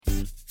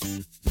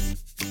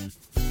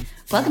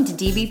Welcome to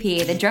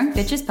DBP, the Drunk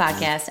Bitches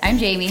Podcast. I'm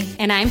Jamie.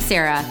 And I'm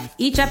Sarah.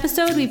 Each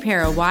episode, we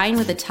pair a wine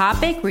with a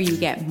topic where you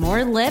get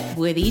more lip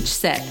with each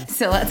sip.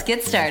 So let's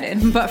get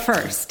started. But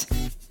first,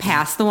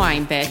 pass the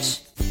wine,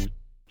 bitch.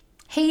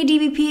 Hey,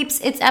 DB peeps,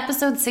 it's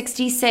episode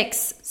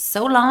 66.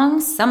 So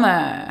long,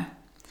 summer.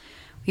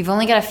 We've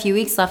only got a few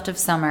weeks left of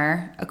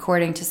summer,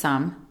 according to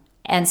some.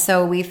 And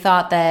so we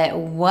thought that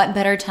what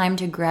better time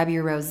to grab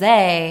your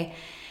rosé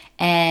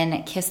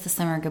and kiss the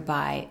summer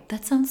goodbye.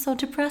 That sounds so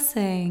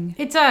depressing.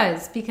 It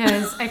does,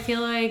 because I feel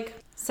like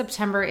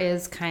September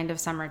is kind of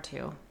summer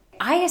too.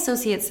 I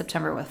associate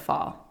September with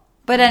fall.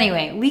 But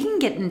anyway, we can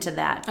get into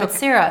that. But Okay.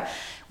 Sarah,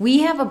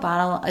 we have a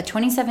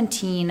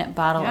 2017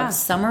 bottle of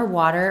summer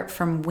water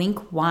from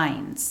Wink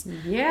Wines.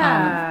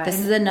 Yeah. This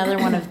is another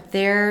one of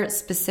their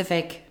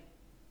specific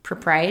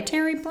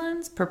proprietary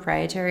blends,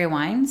 proprietary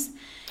wines.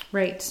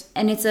 Right.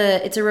 And it's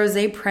a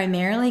rosé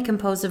primarily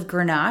composed of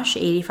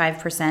Grenache,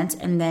 85%,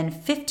 and then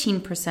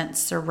 15%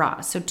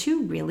 Syrah. So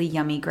two really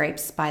yummy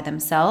grapes by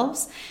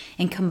themselves.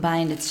 And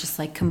combined, it's just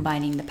like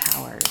combining the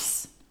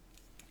powers.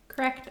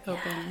 Correct.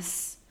 Open.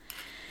 Yes.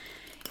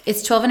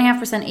 It's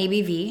 12.5%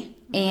 ABV.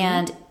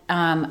 And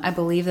I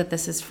believe that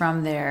this is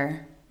from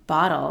their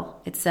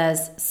bottle. It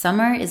says,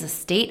 summer is a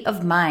state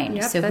of mind.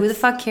 Yep, so who the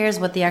fuck cares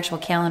what the actual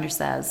calendar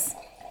says?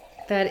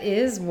 That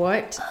is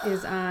what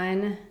is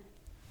on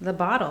the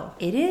bottle.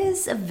 It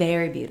is a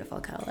very beautiful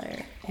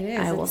color. It is.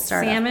 I will It's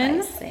start salmon.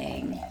 off by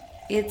saying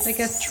it's Like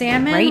a straight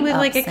salmon with up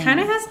like, it kind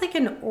of salmon. has like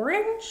an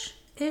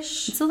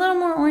orange-ish. It's a little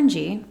more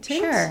orangey.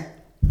 tint. Sure.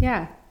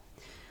 Yeah.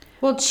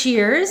 Well,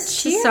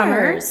 cheers. To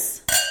summer.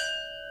 Cheers.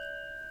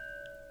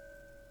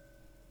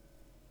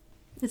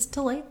 It's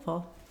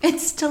delightful.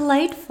 It's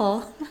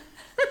delightful.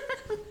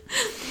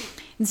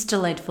 It's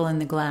delightful in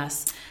the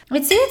glass.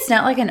 I'd say it's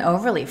not like an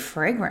overly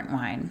fragrant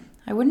wine.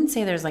 I wouldn't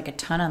say there's like a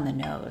ton on the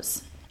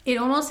nose. It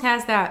almost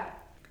has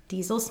that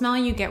diesel smell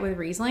you get with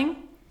Riesling.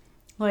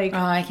 Like, Oh,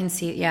 I can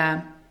see it.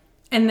 Yeah.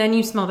 and then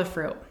you smell the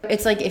fruit.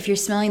 It's like if you're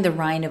smelling the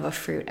rind of a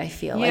fruit, I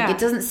feel. Yeah. Like it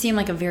doesn't seem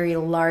like a very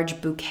large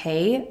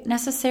bouquet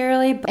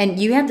necessarily. And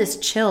you have this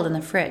chilled in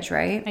the fridge,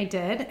 right? I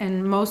did,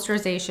 and most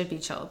rosé should be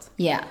chilled.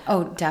 Yeah.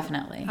 Oh,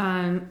 definitely.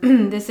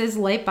 This is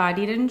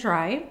light-bodied and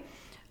dry.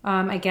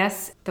 I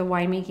guess the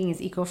winemaking is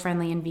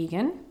eco-friendly and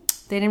vegan.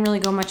 They didn't really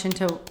go much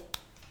into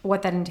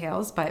what that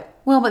entails, but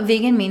Well, but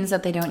vegan means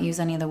that they don't use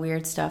any of the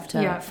weird stuff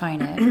to Yeah.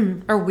 fine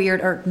it. Or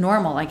weird, or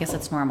normal. I guess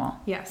it's normal.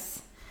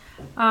 yes.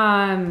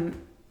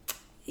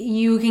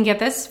 You can get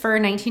this for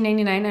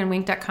 $19.99 on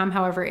Wink.com.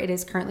 However, it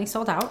is currently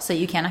sold out. So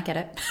you cannot get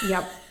it.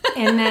 Yep.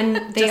 And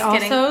then they Just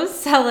kidding. also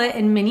sell it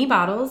in mini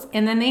bottles.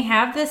 And then they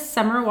have this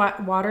summer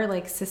water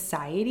like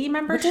society What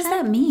membership. does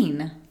that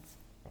mean?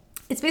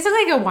 It's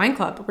basically like a wine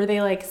club where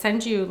they like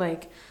send you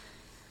like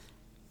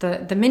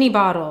the mini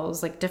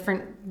bottles, like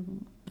different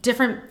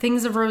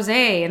things of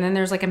rosé, and then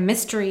there's like a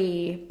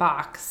mystery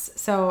box.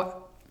 So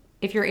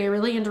if you're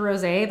really into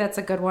rosé, that's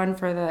a good one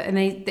for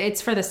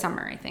it's for the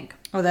summer, I think.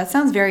 Oh, that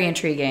sounds very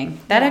intriguing.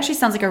 That actually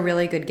sounds like a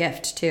really good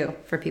gift too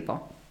for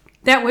people.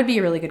 That would be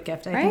a really good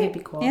gift. I Right? think it'd be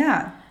cool.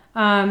 Yeah.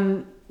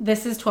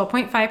 This is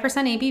 12.5%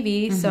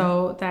 ABV,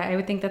 so that I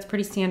would think that's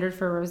pretty standard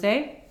for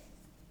rosé.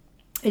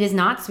 It is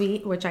not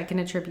sweet, which I can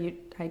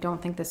attribute. I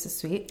don't think this is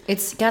sweet.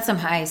 It's got some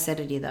high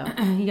acidity though.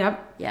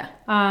 Yep. Yeah.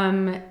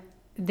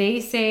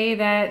 They say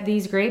that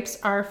these grapes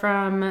are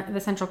from the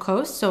Central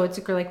Coast, so it's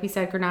like we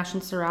said, Grenache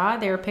and Syrah.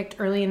 They were picked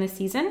early in the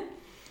season,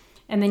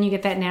 and then you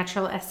get that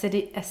natural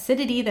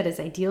acidity that is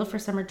ideal for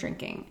summer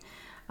drinking.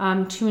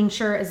 To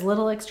ensure as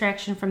little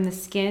extraction from the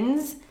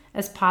skins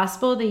as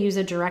possible, they use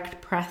a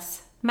direct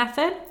press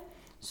method.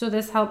 So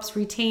this helps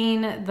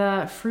retain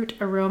the fruit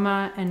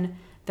aroma and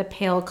the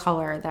pale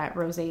color that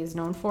rosé is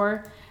known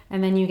for,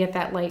 and then you get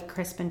that light,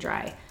 crisp, and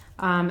dry.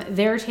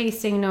 Their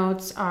tasting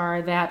notes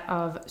are that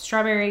of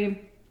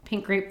strawberry,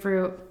 pink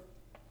grapefruit,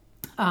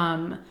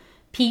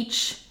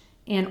 peach,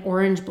 and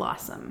orange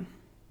blossom.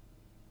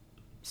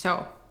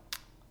 So,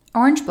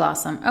 Orange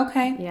blossom.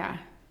 Okay. yeah.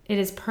 It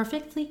is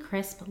perfectly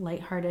crisp,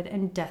 lighthearted,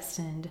 and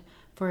destined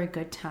for a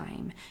good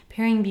time,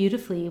 pairing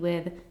beautifully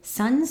with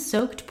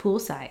sun-soaked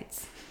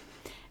poolsides.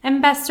 And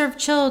best served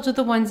chilled with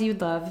the ones you'd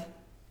love.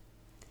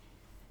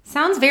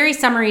 Sounds very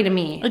summery to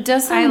me. It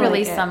does I sound like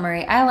really it.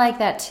 summery. I like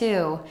that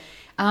too.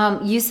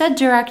 You said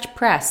direct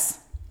press.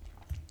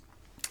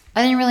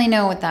 I didn't really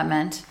know what that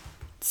meant,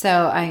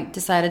 so I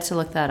decided to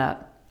look that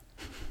up.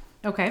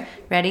 Okay.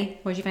 Ready?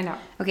 What'd you find out?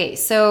 Okay,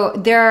 so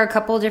there are a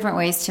couple different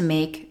ways to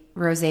make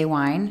rosé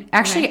wine.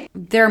 Actually,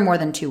 there are more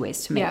than two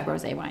ways to make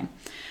rosé wine.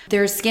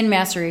 There's skin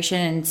maceration,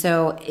 and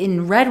so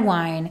in red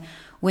wine,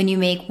 when you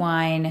make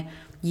wine,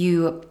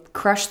 you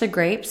crush the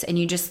grapes and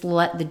you just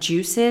let the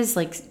juices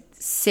like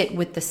sit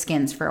with the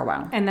skins for a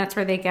while. And that's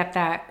where they get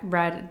that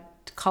red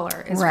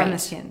color is from the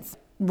skins.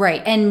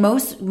 Right. And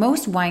most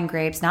wine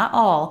grapes, not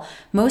all,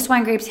 most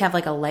wine grapes have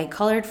like a light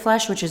colored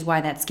flesh, which is why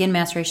that skin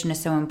maceration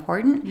is so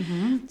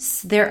important.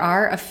 There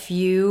are a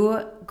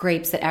few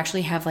grapes that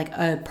actually have like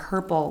a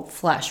purple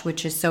flesh,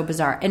 which is so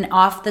bizarre. And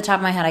off the top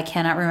of my head, I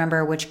cannot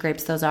remember which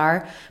grapes those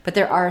are, but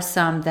there are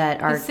some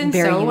that are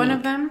very unique. one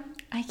of them?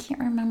 I can't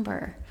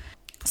remember.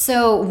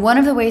 So one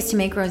of the ways to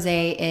make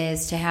rosé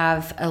is to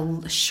have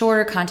a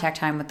shorter contact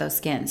time with those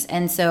skins.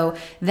 And so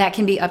that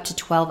can be up to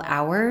 12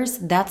 hours.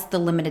 That's the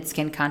limited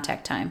skin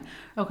contact time.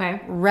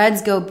 Okay.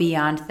 Reds go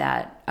beyond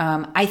that.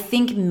 I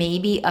think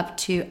maybe up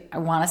to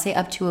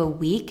a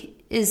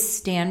week is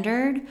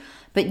standard,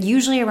 but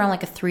usually around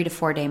like a 3 to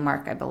 4 day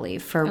mark, I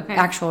believe, for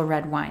actual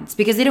red wines.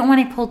 Because they don't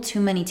want to pull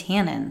too many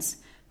tannins,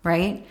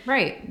 right?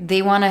 Right.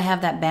 They want to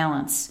have that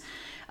balance.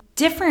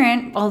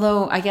 Different,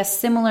 although I guess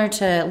similar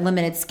to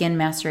limited skin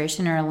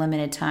maceration or a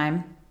limited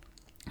time,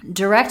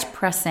 direct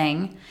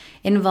pressing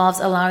involves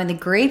allowing the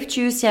grape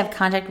juice to have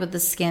contact with the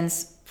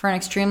skins for an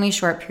extremely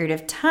short period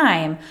of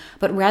time.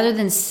 But rather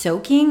than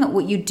soaking,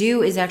 what you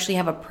do is actually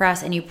have a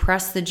press and you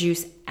press the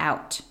juice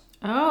out.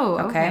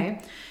 Oh, okay.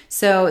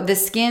 So the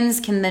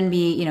skins can then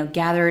be,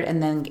 gathered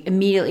and then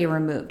immediately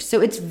removed. So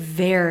it's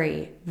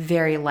very,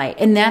 very light.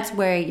 And that's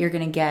where you're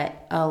going to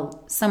get a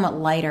somewhat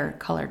lighter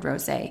colored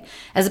rosé,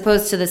 as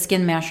opposed to the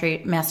skin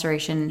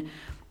maceration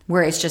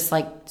where it's just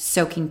like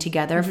soaking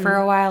together for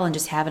a while and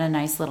just having a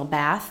nice little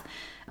bath.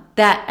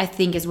 That, I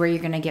think, is where you're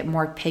going to get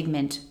more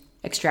pigment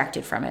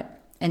extracted from it.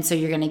 And so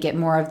you're going to get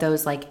more of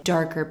those like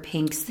darker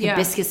pinks,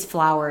 hibiscus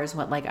flowers,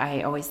 what like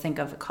I always think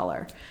of a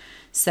color.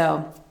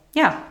 So,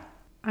 yeah.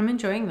 I'm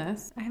enjoying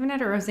this. I haven't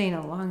had a rosé in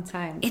a long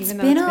time, It's even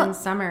been though it's been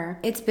summer.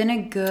 It's been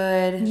a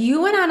good...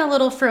 You went on a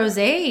little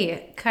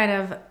frosé kind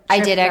of trip,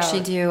 I did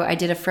actually do. I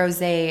did a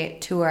frosé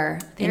tour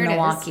in There it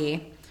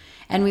Milwaukee.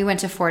 And we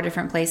went to 4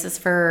 different places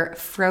for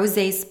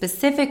frosé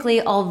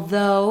specifically,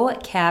 although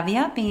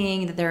caveat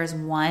being that there is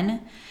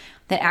one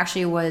that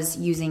actually was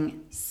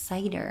using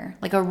cider,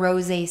 like a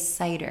rosé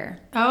cider.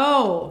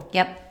 Oh.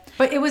 Yep.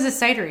 But it was a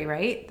cidery,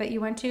 right? That you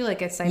went to,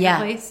 like a cider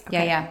place?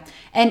 Okay. Yeah.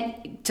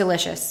 And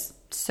delicious.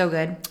 So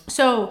good.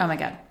 So, oh my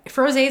God.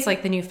 Frosé is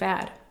like the new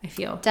fad, I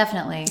feel.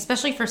 Definitely.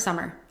 Especially for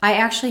summer. I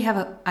actually have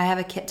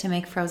a kit to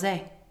make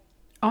frosé.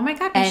 Oh my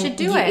God, you should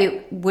do it.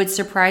 It would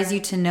surprise you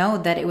to know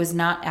that it was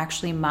not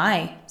actually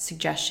my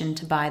suggestion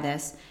to buy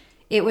this.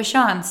 It was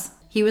Sean's.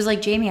 He was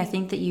like, Jamie, I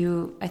think that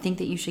you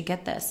should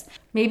get this.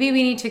 Maybe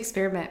we need to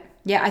experiment.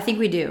 Yeah, I think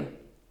we do.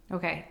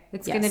 Okay.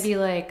 It's going to be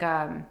like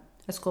a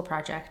school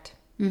project.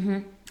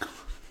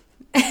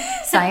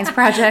 Science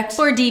project.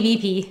 For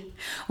DVP.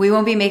 We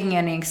won't be making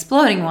any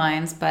exploding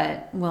wines,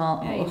 but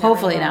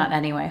hopefully not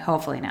anyway.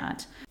 Hopefully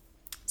not.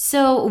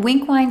 So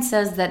Winc Wine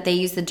says that they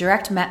use the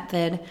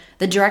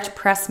direct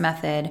press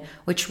method,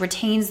 which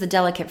retains the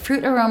delicate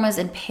fruit aromas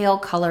and pale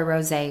color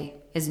rosé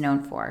is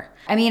known for.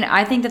 I mean,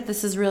 I think that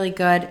this is really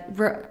good.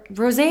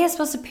 Rosé is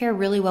supposed to pair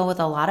really well with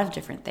a lot of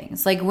different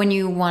things. Like when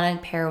you want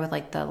to pair with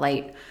like the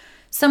light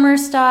summer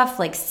stuff,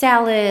 like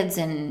salads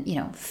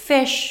and,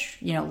 fish,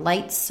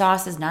 light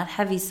sauces, not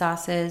heavy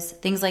sauces,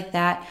 things like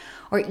that.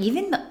 Or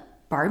even the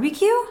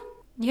barbecue.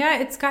 Yeah,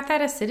 it's got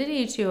that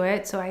acidity to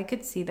it, so I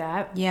could see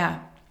that.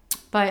 Yeah.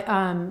 But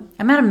I'm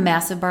not a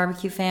massive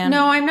barbecue fan.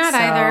 No, I'm not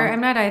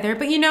either.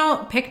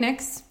 But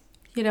picnics,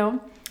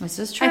 This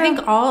is true.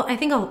 I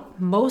think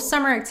most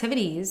summer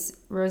activities,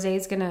 rosé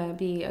is gonna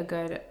be a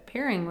good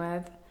pairing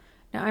with.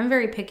 Now, I'm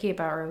very picky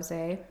about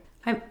rosé.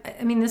 I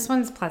mean, this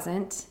one's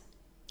pleasant,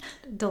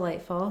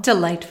 delightful, if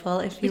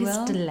you will.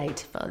 It's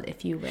delightful,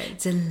 if you will.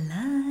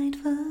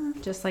 Delightful,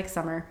 just like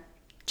summer.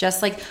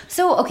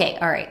 Okay,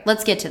 all right.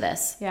 Let's get to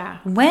this. Yeah.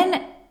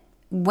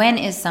 When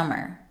is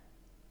summer?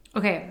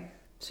 Okay,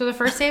 so the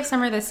first day of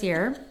summer this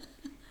year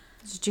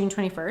is June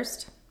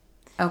 21st.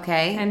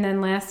 Okay. And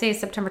then last day is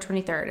September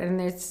 23rd.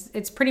 And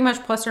it's pretty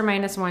much plus or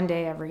minus 1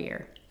 day every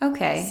year.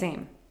 Okay.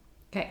 Same.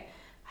 Okay.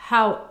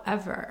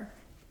 However,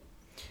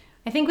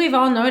 I think we've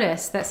all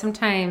noticed that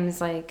sometimes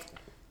like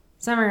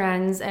summer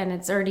ends and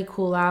it's already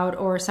cool out,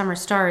 or summer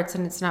starts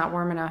and it's not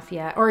warm enough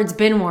yet, or it's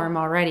been warm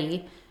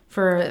already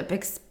for a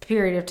big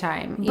period of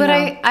time. But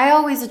I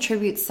always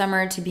attribute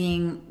summer to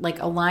being like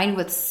aligned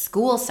with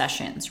school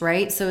sessions,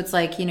 right? So it's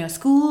like,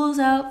 school's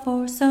out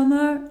for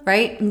summer,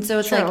 right? And so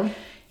it's True. like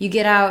you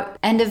get out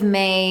end of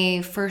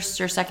May,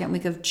 first or second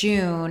week of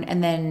June,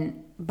 and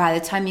then by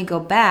the time you go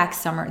back,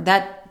 summer,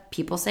 that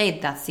people say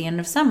that's the end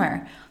of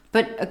summer.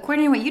 But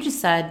according to what you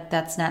just said,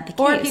 that's not the case.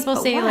 Or people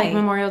say why? like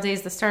Memorial Day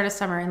is the start of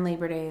summer and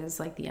Labor Day is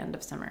like the end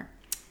of summer.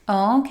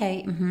 Oh,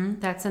 okay. Mm-hmm.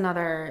 That's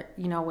another,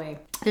 way.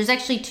 There's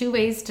actually 2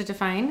 ways to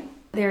define.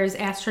 There's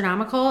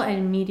astronomical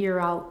and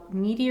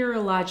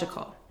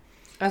meteorological.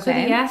 Okay. So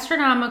the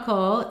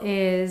astronomical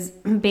is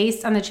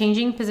based on the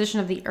changing position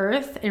of the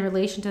Earth in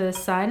relation to the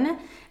sun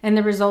and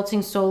the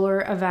resulting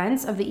solar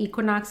events of the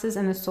equinoxes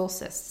and the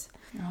solstice.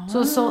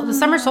 Oh. So the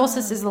summer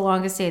solstice is the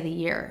longest day of the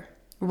year.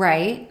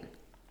 Right.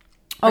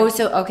 Oh,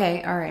 so,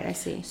 okay. All right. I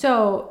see.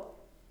 So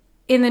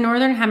in the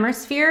northern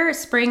hemisphere,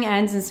 spring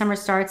ends and summer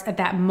starts at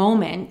that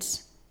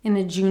moment in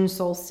the June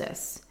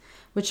solstice.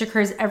 which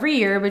occurs every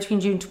year between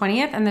June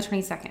 20th and the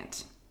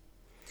 22nd.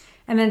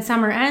 And then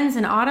summer ends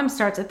and autumn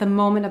starts at the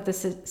moment of the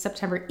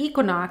September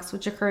equinox,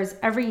 which occurs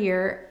every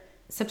year,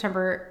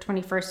 September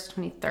 21st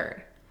to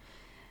 23rd.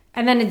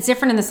 And then it's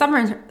different in the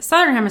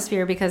southern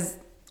hemisphere because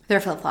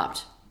they're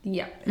flip-flopped.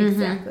 Yeah,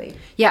 exactly.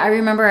 Yeah, I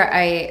remember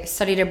I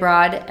studied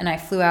abroad and I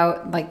flew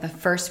out like the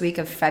first week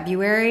of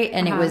February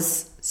and it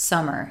was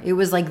summer. It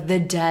was like the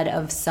dead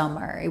of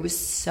summer. It was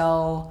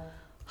so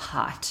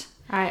hot.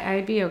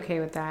 I'd be okay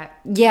with that.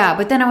 Yeah,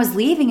 but then I was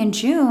leaving in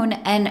June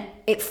and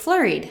it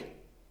flurried.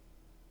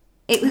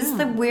 It was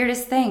the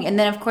weirdest thing. And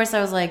then, of course,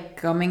 I was like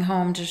coming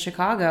home to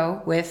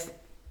Chicago with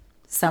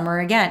summer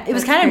again. It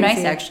was kind of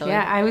nice, actually.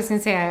 Yeah, I was going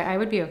to say I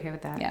would be okay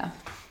with that. Yeah.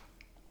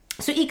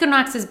 So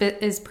equinox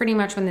is pretty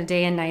much when the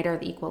day and night are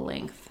the equal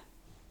length.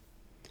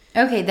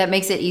 Okay, that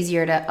makes it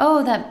easier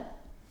to...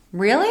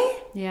 Really?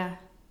 Yeah.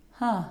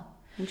 Huh.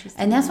 Interesting.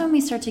 And that's when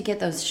we start to get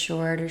those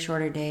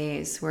shorter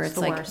days where it's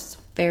like worst.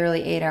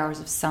 barely 8 hours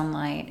of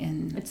sunlight.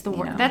 And It's the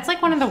worst. That's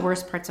like one of the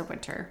worst parts of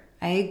winter.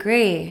 I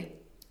agree.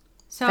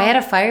 So If I had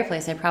a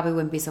fireplace, I probably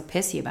wouldn't be so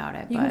pissy about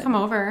it. you can come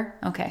over.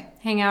 Okay.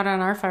 Hang out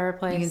on our You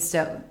fireplace.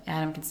 can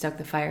Adam can stoke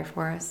the fire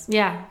for us.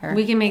 Yeah. Or-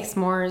 We can make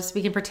s'mores.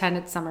 We can pretend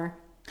it's summer.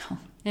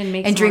 And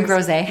make And drink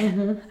s'mores.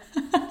 rosé.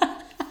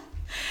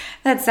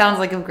 That sounds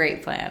like a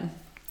great plan.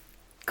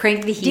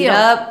 Crank the heat Deal.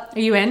 up. Are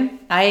you in?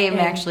 I am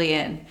actually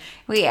in.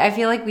 Wait, I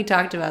feel like we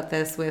talked about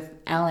this with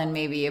Ellen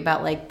maybe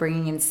about like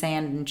bringing in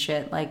sand and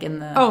shit like in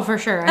the... Oh, for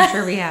sure. I'm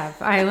sure we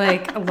have. I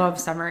love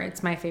summer.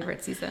 It's my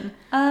favorite season.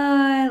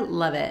 I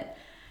love it.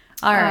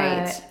 All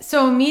right.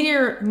 So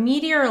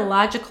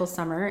meteorological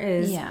summer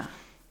is Yeah.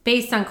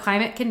 based on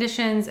climate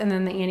conditions and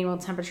then the annual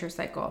temperature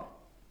cycle.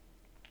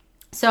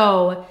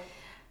 So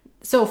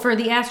for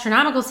the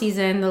astronomical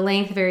season, the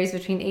length varies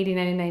between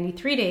 89 and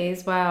 93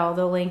 days, while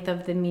the length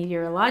of the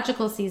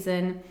meteorological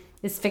season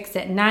is fixed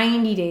at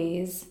 90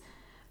 days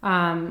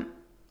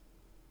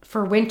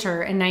for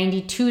winter and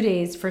 92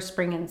 days for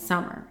spring and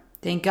summer.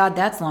 Thank God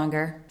that's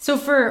longer. So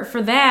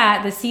for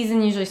that, the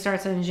season usually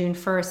starts on June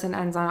 1st and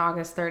ends on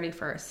August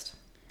 31st.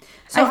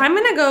 So I'm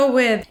going to go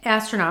with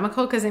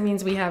astronomical because it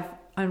means we have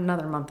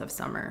another month of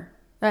summer.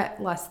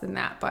 Less than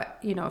that, but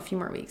a few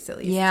more weeks at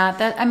least. Yeah,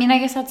 I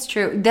guess that's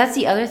true. That's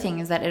the other thing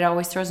is that it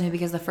always throws me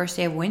because the first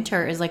day of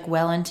winter is like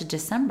well into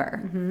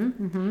December.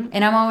 And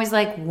I'm always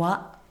like,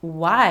 what?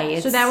 Why?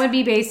 So that would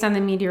be based on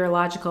the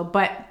meteorological,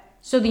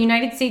 so the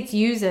United States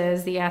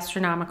uses the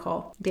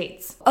astronomical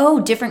dates.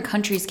 Oh, different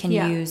countries can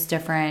use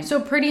different... So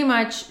pretty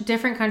much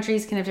different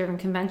countries can have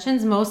different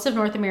conventions. Most of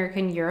North America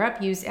and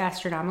Europe use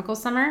astronomical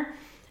summer.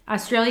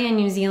 Australia and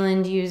New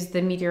Zealand use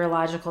the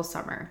meteorological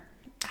summer.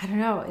 I don't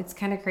know. It's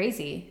kind of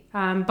crazy.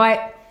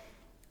 But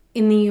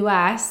in the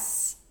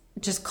U.S.,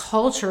 just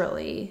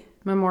culturally,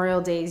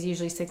 Memorial Day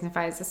usually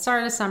signifies the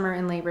start of summer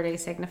and Labor Day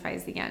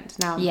signifies the end.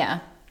 Now, Yeah.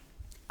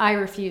 I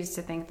refuse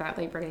to think that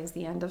Labor Day is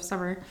the end of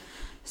summer.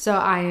 So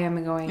I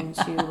am going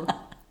to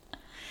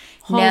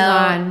hold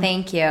on.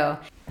 Thank you.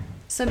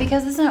 So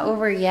because it's not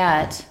over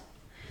yet,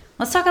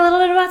 let's talk a little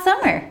bit about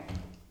summer.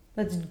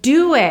 Let's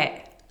do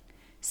it.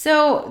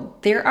 So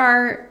there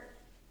are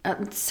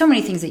so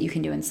many things that you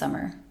can do in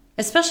summer,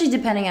 especially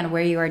depending on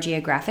where you are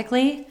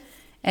geographically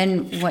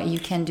and what you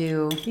can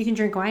do You can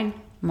drink wine.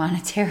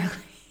 monetarily.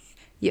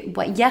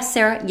 Yes,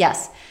 Sarah.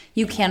 Yes,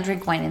 you can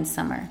drink wine in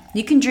summer.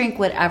 You can drink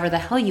whatever the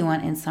hell you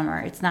want in summer.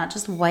 It's not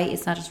just white.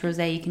 It's not just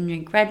rosé. You can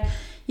drink red.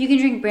 You can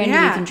drink brandy.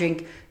 Yeah. You can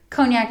drink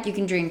cognac. You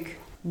can drink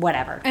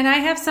whatever. And I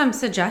have some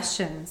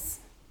suggestions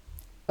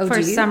Oh, for do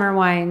you? summer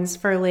wines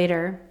for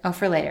later. Oh,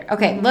 for later.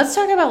 Okay, let's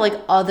talk about like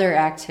other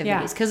activities.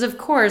 Yeah. Because of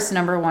course,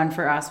 number one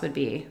for us would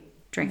be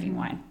drinking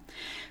wine.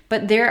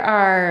 But there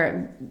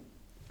are,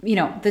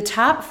 the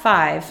top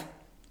 5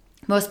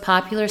 most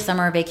popular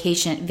summer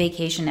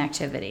vacation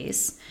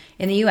activities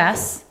in the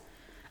U.S.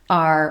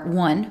 are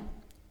 1,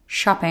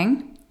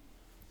 shopping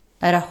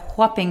at a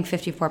whopping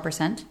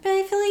 54%. But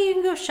I feel like you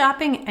can go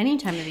shopping any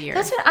time of the year.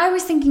 That's what I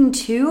was thinking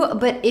too.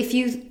 But if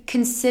you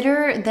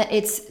consider that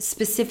it's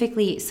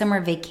specifically summer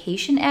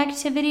vacation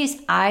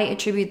activities, I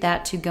attribute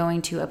that to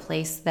going to a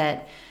place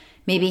that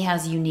maybe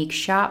has unique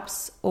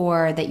shops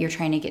or that you're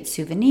trying to get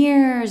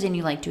souvenirs and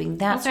you like doing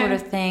that sort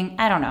of thing.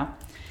 I don't know.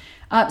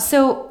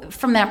 So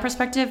from that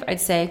perspective,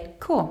 I'd say,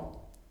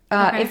 cool.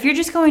 If you're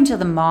just going to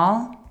the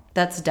mall,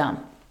 that's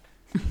dumb.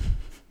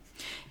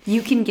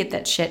 You can get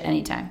that shit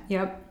anytime.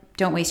 Yep.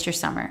 Don't waste your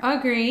summer.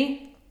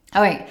 Agree.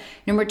 All right.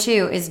 Number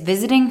 2 is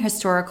visiting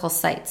historical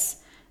sites.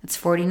 That's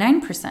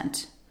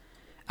 49%.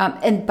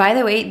 And by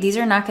the way, these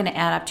are not going to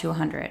add up to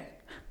 100.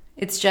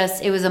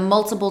 It was a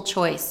multiple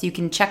choice. You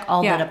can check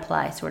all that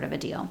apply sort of a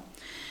deal.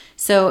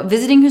 So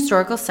visiting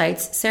historical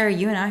sites, Sarah,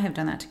 you and I have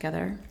done that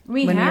together.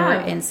 We when have. we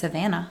were in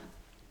Savannah.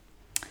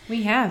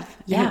 We have.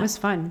 Yeah. And it was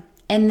fun.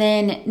 And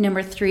then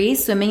number 3,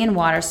 swimming and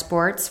water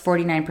sports,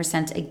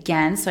 49%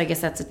 again. So I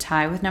guess that's a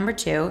tie with number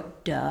 2.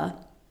 Duh.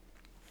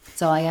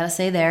 That's all I got to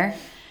say there.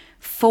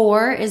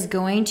 4 is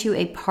going to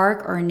a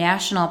park or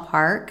national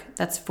park.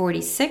 That's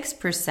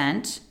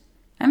 46%.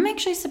 I'm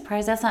actually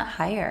surprised that's not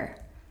higher.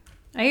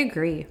 I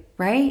agree.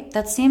 right?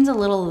 That seems a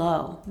little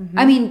low.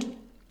 I mean,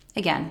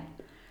 again,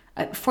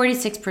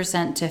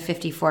 46% to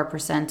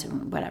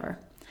 54%, whatever.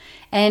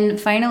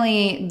 And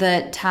finally,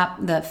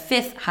 the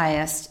fifth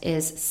highest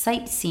is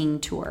sightseeing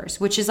tours,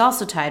 which is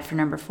also tied for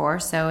number 4.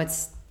 So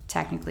it's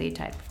technically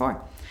tied for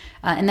 4.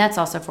 And that's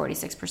also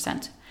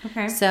 46%.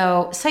 Okay.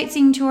 So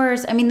sightseeing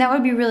tours, I mean, that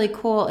would be really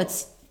cool.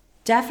 It's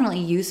definitely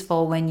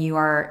useful when you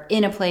are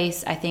in a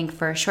place, I think,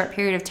 for a short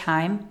period of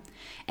time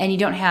and you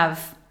don't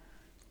have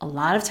a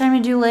lot of time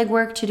to do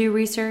legwork, to do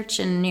research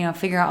and,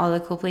 figure out all the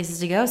cool places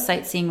to go.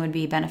 Sightseeing would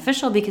be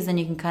beneficial because then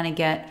you can kind of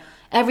get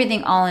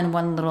everything all in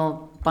one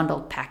little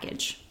bundled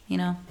package,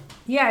 Yeah,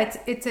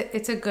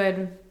 it's a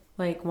good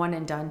like one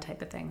and done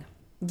type of thing.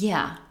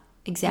 Yeah,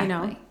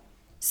 exactly.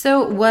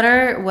 So what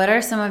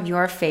are some of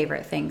your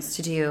favorite things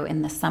to do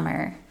in the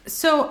summer?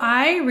 So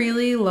I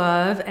really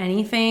love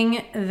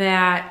anything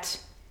that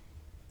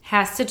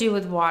has to do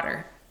with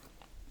water.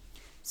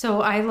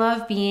 So I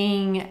love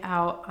being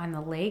out on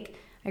the lake.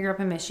 I grew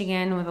up in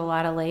Michigan with a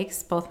lot of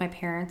lakes. Both my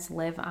parents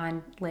live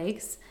on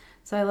lakes.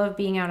 So I love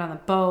being out on the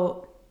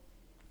boat,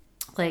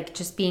 like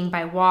just being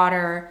by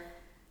water.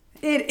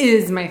 It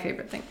is my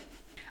favorite thing.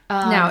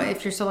 Now,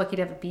 if you're so lucky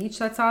to have a beach,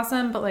 that's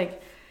awesome. But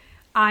like,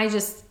 I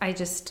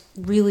just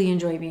really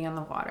enjoy being on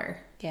the water.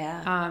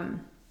 Yeah.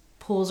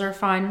 Pools are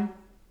fun.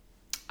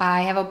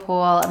 I have a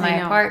pool in my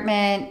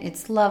apartment.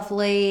 It's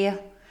lovely.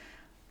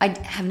 I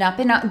have not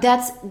been out.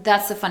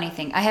 That's the funny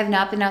thing. I have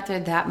not been out there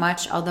that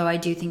much, although I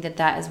do think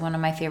that is one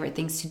of my favorite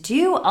things to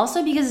do.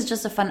 Also because it's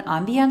just a fun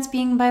ambiance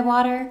being by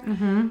water.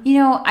 Mm-hmm.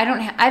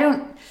 I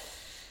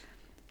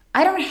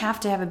don't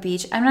have to have a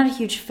beach. I'm not a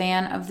huge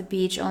fan of the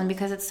beach only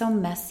because it's so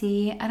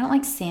messy. I don't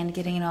like sand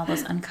getting in all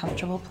those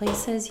uncomfortable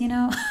places,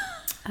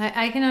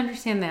 I can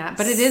understand that.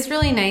 But it is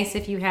really nice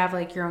if you have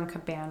like your own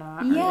cabana.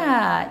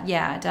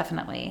 Yeah,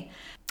 definitely.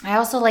 I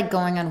also like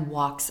going on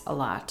walks a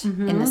lot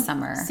in the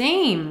summer.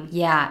 Same.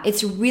 Yeah,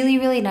 it's really,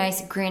 really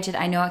nice. Granted,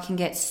 I know it can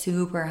get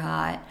super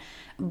hot,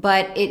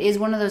 but it is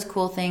one of those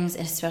cool things,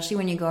 especially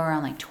when you go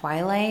around like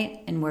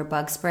twilight and wear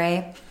bug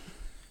spray.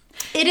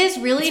 It is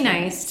really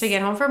nice to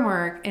get home from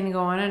work and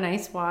go on a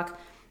nice walk,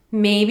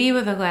 maybe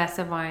with a glass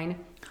of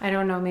wine. I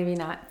don't know, maybe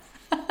not.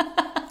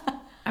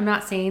 I'm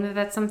not saying that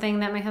that's something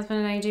that my husband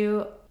and I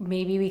do.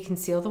 Maybe we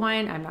conceal the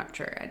wine. I'm not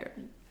sure.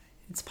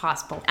 It's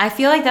possible. I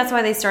feel like that's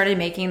why they started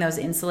making those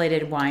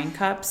insulated wine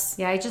cups.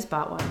 Yeah, I just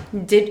bought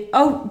one. Did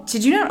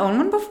you not own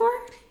one before?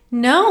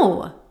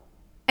 No,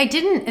 I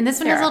didn't. And this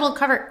one has a little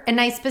cover. And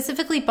I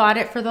specifically bought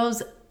it for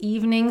those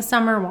evening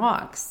summer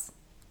walks.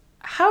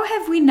 How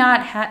have we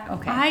not had...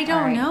 Okay. I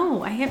don't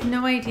know. I have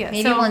no idea.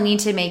 Maybe we'll need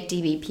to make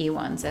DBP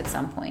ones at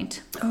some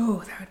point.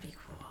 Oh, that would be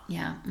cool.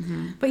 Yeah.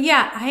 Mm-hmm. But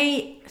yeah,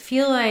 I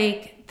feel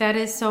like that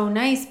is so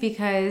nice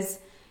because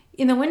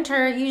in the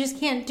winter, you just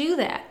can't do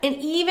that. And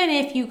even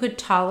if you could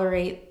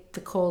tolerate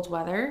the cold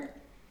weather,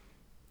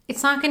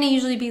 it's not going to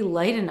usually be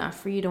light enough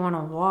for you to want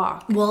to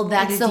walk. Well,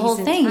 that's the whole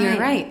thing. You're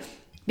right.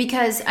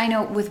 Because I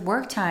know with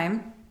work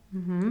time,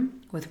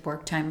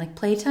 like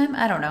playtime,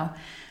 I don't know.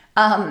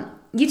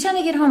 You tend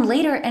to get home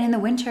later, and in the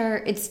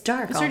winter, it's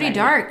dark. It's already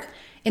dark.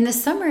 In the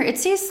summer, it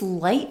stays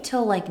light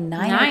till like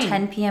 9 or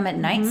 10 p.m. at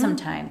night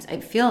sometimes.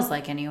 It feels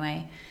like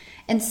anyway.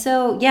 And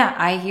so, yeah,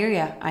 I hear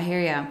you.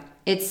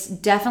 It's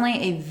definitely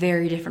a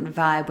very different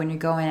vibe when you're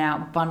going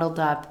out bundled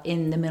up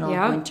in the middle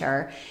of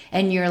winter.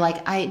 And you're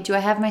like, do I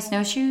have my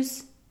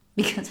snowshoes?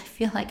 Because I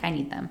feel like I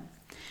need them.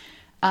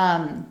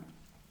 I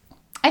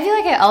feel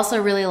like I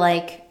also really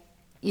like,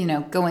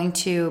 going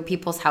to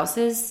people's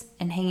houses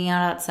and hanging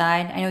out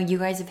outside. I know you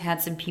guys have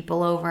had some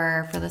people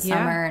over for the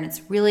summer and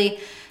it's really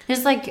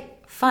just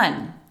like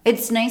fun.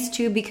 It's nice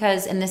too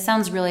because, and this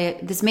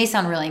may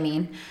sound really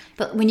mean,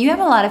 but when you have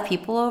a lot of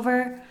people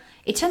over,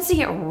 it tends to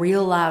get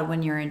real loud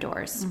when you're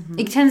indoors. Mm-hmm.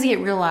 It tends to get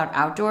real loud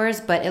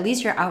outdoors, but at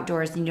least you're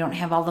outdoors and you don't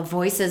have all the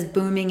voices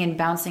booming and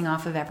bouncing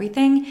off of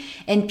everything.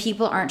 And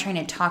people aren't trying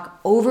to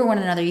talk over one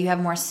another. You have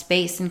more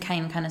space and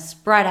kind of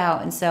spread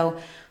out. And so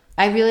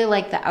I really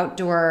like the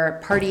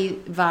outdoor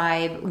party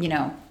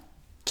vibe,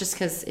 just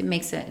because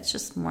it's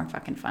just more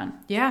fucking fun.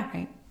 Yeah.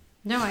 Right?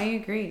 No, I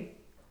agree.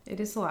 It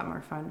is a lot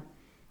more fun.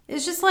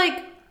 It's just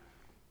like,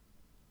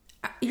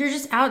 you're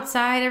just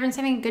outside. Everyone's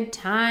having a good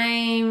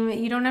time.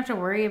 You don't have to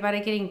worry about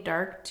it getting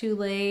dark too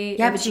late.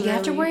 Yeah, but you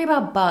have to worry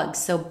about bugs.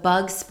 So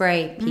bug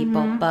spray,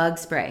 people. Bug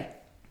spray.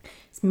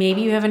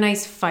 Maybe you have a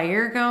nice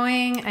fire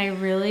going. I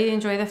really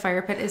enjoy the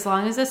fire pit as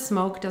long as the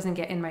smoke doesn't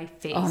get in my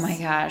face. Oh my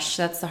gosh,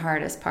 that's the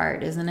hardest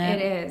part, isn't it?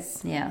 It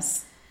is.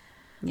 Yes.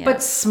 But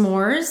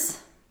s'mores,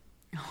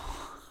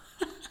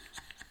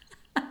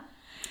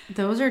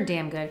 those are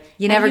damn good.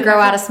 You never grow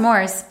out of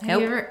s'mores.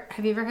 Nope.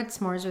 Have you ever had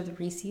s'mores with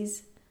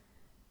Reese's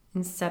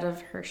instead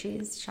of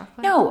Hershey's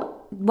chocolate?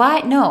 No.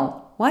 Why?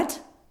 No. What?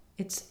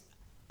 It's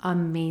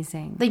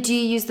amazing. Like, do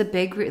you use the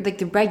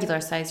the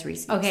regular size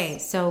Reese's? Okay,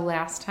 so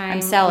last time I'm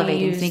salivating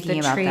we used thinking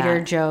about the Trader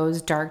that.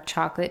 Joe's dark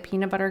chocolate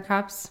peanut butter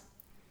cups.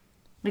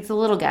 Like the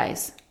little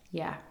guys.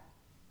 Yeah.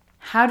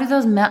 How do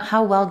those melt?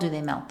 How well do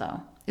they melt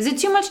though? Is it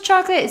too much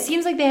chocolate? It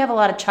seems like they have a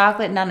lot of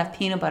chocolate and not enough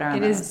peanut butter on It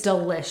those. is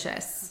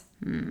delicious.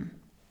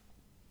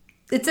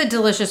 It's a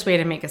delicious way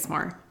to make a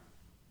s'more.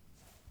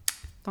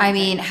 I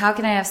mean, how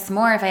can I have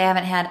s'more if I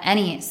haven't had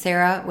any,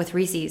 Sarah, with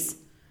Reese's?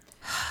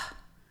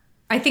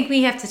 I think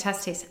we have to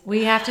test taste.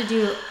 We have to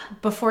do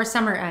before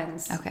summer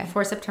ends. Okay.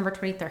 Before September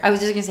 23rd. I was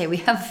just going to say, we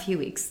have a few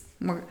weeks.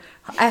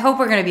 I hope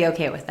we're going to be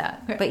okay with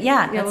that. But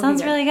yeah, that we'll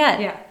sounds really good.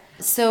 Yeah.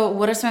 So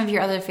what are some of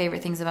your other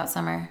favorite things about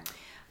summer?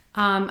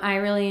 I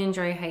really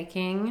enjoy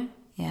hiking.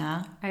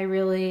 Yeah. I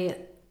really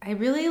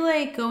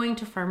like going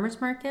to farmers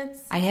markets.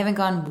 I haven't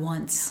gone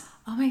once.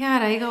 Oh my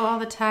God, I go all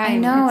the time. I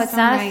know, it's so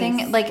not nice. a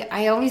thing. Like,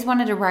 I always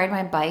wanted to ride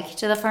my bike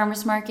to the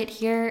farmer's market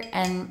here,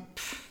 and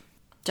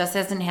just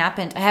hasn't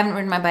happened. I haven't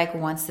ridden my bike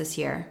once this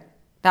year.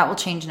 That will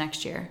change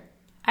next year.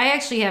 I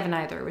actually haven't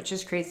either, which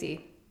is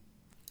crazy.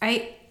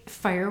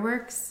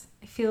 Fireworks.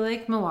 I feel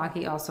like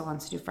Milwaukee also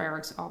wants to do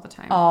fireworks all the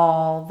time.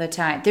 All the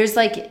time. There's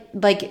like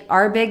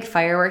our big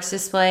fireworks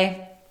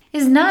display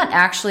is not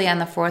actually on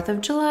the 4th of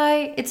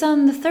July. It's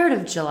on the 3rd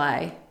of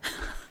July.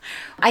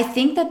 I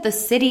think that the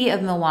city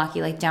of Milwaukee,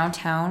 like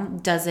downtown,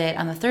 does it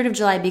on the 3rd of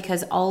July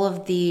because all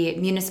of the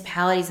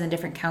municipalities in the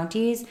different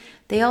counties,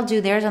 they all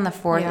do theirs on the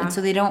 4th. Yeah. And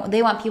so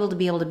they want people to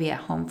be able to be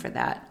at home for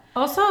that.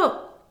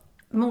 Also,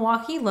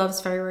 Milwaukee loves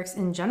fireworks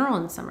in general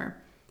in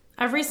summer.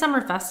 Every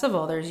summer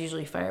festival, there's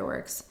usually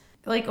fireworks.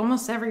 Like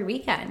almost every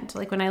weekend.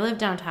 Like when I lived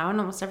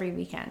downtown, almost every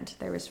weekend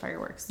there was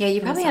fireworks. Yeah, you in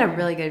the probably had a summer.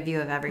 really good view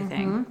of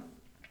everything. Mm-hmm.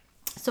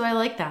 So I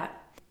like that.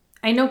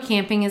 I know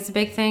camping is a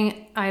big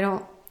thing. I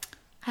don't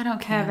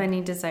have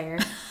any desire.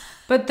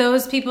 But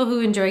those people who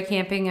enjoy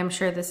camping, I'm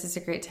sure this is a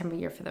great time of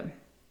year for them.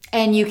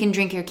 And you can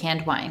drink your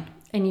canned wine.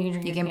 And you can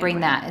drink You your can canned bring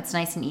wine. that. It's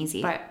nice and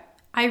easy. But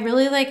I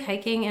really like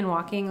hiking and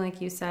walking,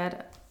 like you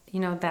said. You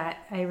know, that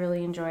I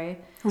really enjoy.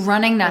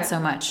 Running, not so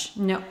much.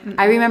 No.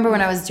 I remember when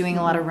I was doing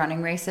a lot of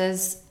running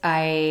races, No,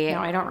 I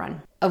I don't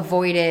run.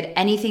 avoided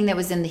anything that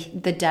was in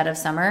the dead of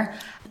summer.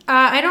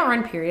 I don't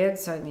run, period.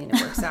 So, I mean, it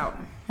works out.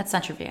 That's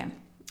not your jam.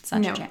 It's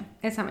not your jam.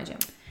 It's not my jam.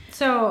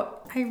 So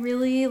I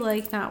really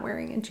like not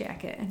wearing a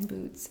jacket and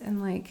boots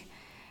and like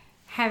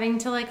having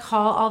to like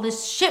haul all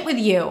this shit with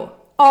you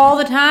all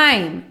the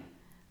time.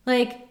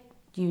 Like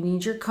you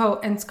need your coat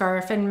and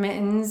scarf and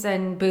mittens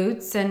and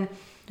boots and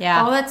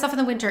all that stuff in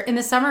the winter. In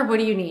the summer, what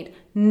do you need?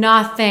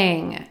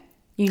 Nothing.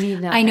 You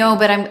need nothing. I know,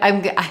 but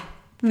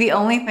the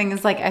only thing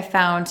is like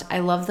I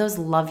love those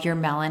Love Your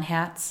Melon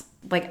hats.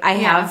 Like I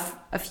have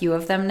a few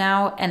of them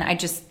now and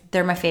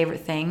they're my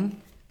favorite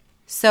thing.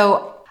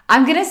 So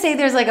I'm going to say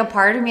there's like a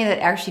part of me that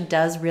actually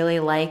does really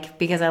like,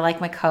 because I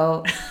like my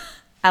coat.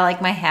 I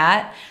like my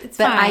hat. It's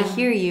but fine. I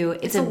hear you.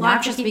 It's a lot to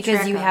obnoxious keep because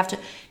track you of. have to.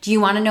 Do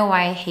you want to know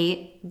why I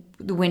hate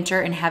the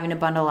winter and having to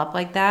bundle up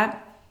like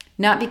that?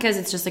 Not because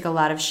it's just like a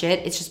lot of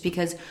shit. It's just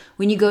because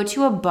when you go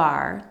to a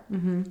bar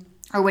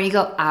or when you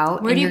go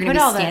out, Where and do you you're gonna put be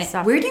all that standing,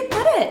 stuff? Where do you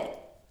put it?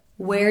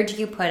 Where do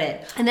you put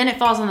it? And then it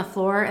falls on the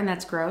floor and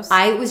that's gross.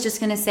 I was just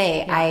gonna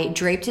say I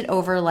draped it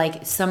over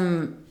like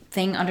some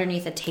thing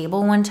underneath a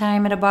table one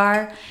time at a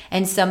bar,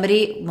 and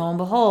somebody, lo and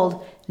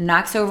behold,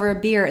 knocks over a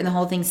beer and the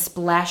whole thing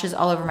splashes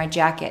all over my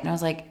jacket, and I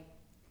was like,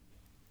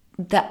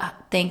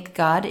 thank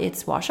God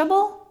it's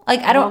washable.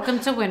 Like I don't. Welcome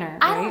to winter.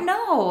 I right? don't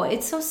know.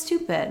 It's so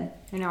stupid.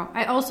 I know.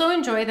 I also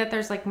enjoy that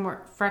there's like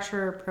more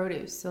fresher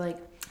produce. So like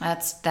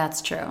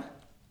That's true.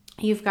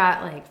 you've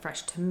got like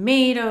fresh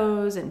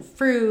tomatoes and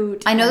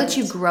fruit. I know and that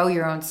you grow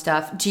your own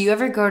stuff. Do you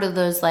ever go to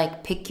those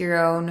like pick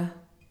your own,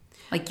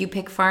 like you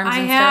pick farms I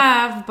and stuff?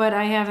 have, but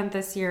I haven't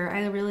this year.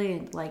 I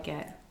really like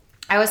it.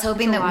 I was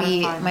hoping It's a that lot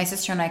of fun. my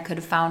sister and I could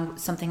have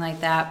found something like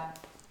that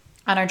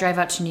on our drive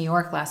out to New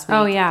York last week.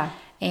 Oh, yeah.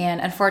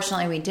 And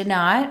unfortunately we did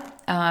not.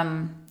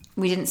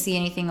 We didn't see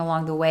anything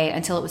along the way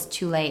until it was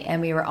too late and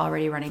we were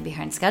already running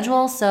behind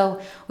schedule. So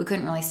we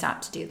couldn't really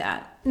stop to do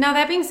that. Now,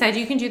 that being said,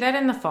 you can do that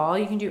in the fall.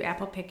 You can do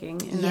apple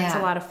picking, and that's a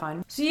Yeah. lot of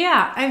fun. So,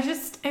 yeah,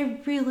 I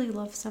really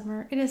love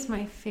summer. It is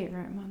my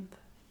favorite month.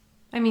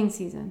 I mean,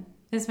 season.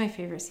 It's my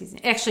favorite season.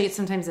 Actually,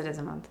 sometimes it is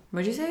a month.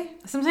 What'd you say?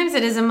 Sometimes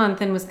it is a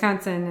month in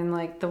Wisconsin and,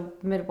 like, the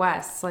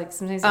Midwest. Like,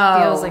 sometimes it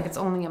feels like it's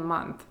only a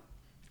month.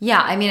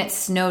 Yeah, I mean, it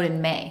snowed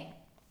in May.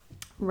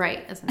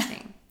 Right, as I'm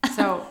saying.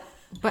 So,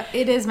 but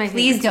it is my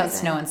favorite Please don't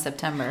season. snow in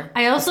September.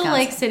 I also Wisconsin.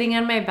 like sitting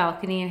on my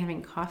balcony and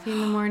having coffee in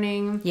the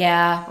morning.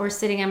 Yeah. Or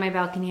sitting on my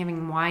balcony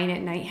having wine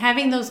at night.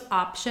 Having those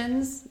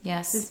options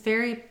Yes. is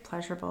very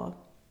pleasurable.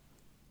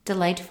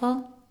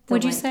 Delightful?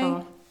 Would you say?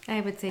 Delightful.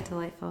 I would say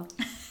delightful.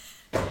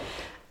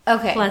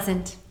 Okay.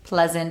 Pleasant.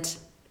 Pleasant.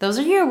 Those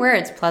are your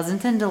words.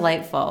 Pleasant and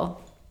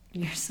delightful.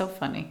 You're so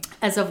funny.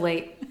 As of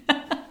late.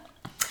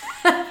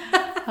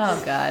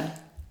 Oh, God.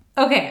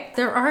 Okay,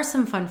 there are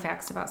some fun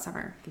facts about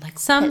summer. Like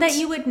some what? that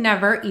you would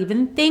never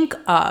even think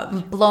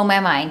of. Blow my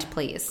mind,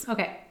 please.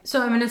 Okay,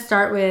 so I'm going to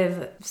start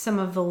with some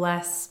of the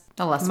less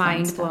fun stuff.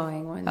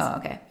 mind-blowing ones. Oh,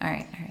 okay. All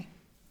right.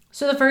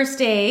 So the first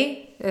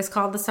day is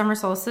called the summer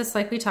solstice,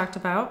 like we talked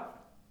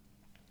about.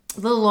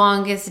 The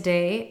longest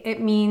day, it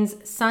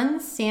means sun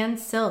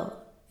stands still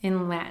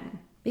in Latin.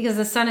 Because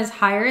the sun is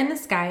higher in the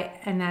sky,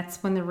 and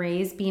that's when the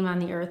rays beam on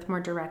the earth more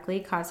directly,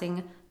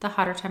 causing the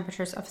hotter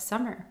temperatures of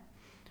summer.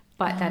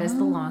 But that is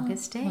the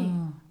longest day.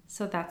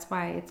 So that's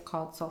why it's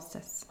called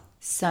solstice.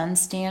 Sun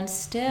stands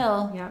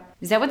still. Yep.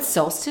 Is that what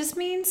solstice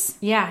means?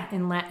 Yeah,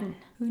 in Latin.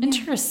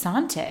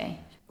 Interessante.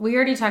 We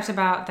already talked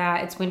about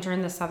that it's winter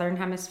in the southern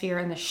hemisphere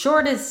and the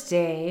shortest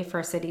day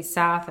for cities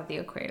south of the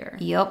equator.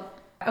 Yep.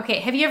 Okay,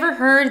 have you ever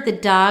heard the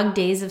Dog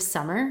Days of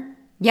Summer?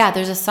 Yeah,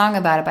 there's a song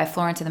about it by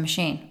Florence and the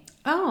Machine.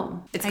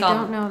 Oh, It's I called-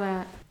 don't know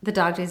that. The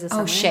Dog Days of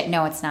Summer. Oh shit,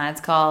 no it's not.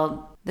 It's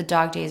called The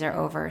Dog Days Are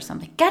Over or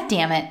something. God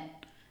damn it.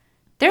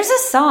 There's a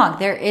song.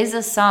 There is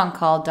a song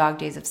called Dog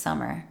Days of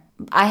Summer.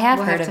 I have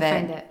We'll heard have of to it.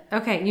 find it.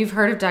 Okay, you've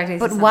heard of Dog Days of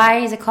But Summer. why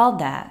is it called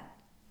that?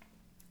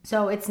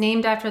 So it's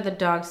named after the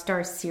dog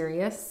star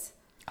Sirius,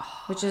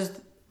 which is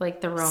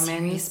like the Romans.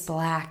 Sirius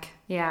Black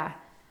Yeah.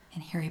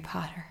 and Harry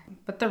Potter.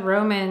 But the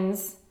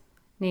Romans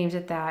named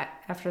it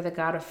that after the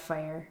god of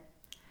fire.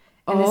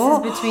 And Oh.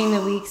 this is between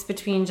the weeks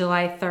between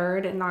July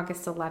 3rd and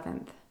August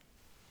 11th.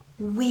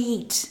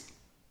 Wait.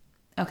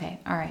 Okay,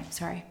 all right,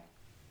 sorry.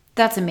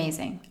 That's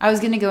amazing. I was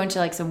going to go into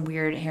like some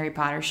weird Harry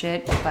Potter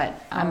shit, but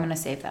I'm going to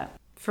save that.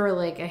 For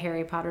like a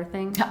Harry Potter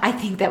thing. I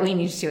think that we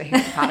need to do a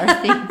Harry Potter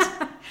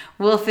thing.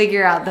 We'll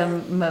figure out the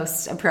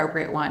most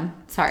appropriate one.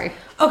 Sorry.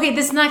 Okay,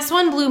 this next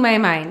one blew my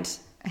mind.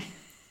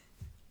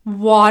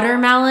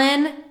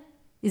 Watermelon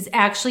is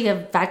actually a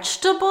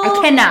vegetable?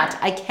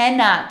 I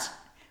cannot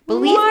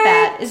believe What?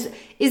 that.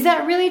 Is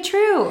that really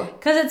true?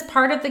 Because it's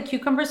part of the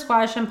cucumber,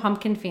 squash, and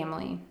pumpkin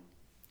family.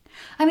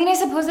 I mean, I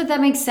suppose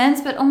that makes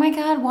sense, but oh my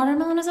god,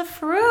 watermelon is a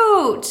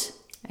fruit.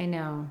 I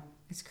know.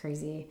 It's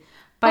crazy.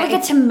 But But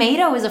like a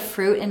tomato is a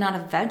fruit and not a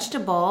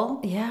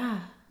vegetable. yeah,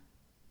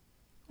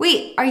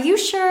 Wait, are you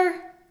sure?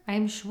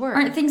 I'm sure.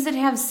 Aren't things that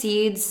have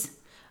seeds?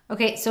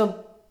 Okay,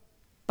 so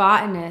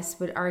botanists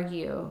would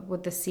argue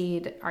with the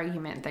seed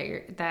argument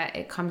that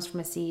it comes from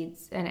a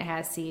seeds and it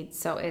has seeds,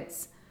 so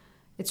it's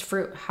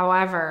fruit.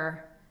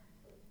 However,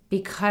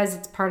 because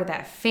it's part of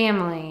that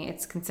family,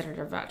 it's considered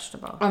a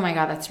vegetable. Oh my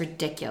god, that's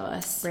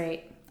ridiculous.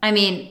 Right. I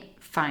mean,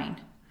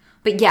 fine.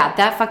 But yeah,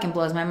 that fucking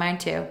blows my mind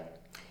too.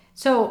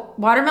 So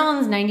watermelon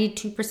is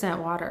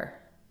 92% water.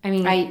 I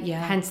mean,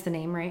 yeah. hence the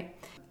name, right?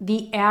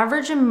 The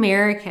average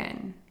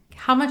American,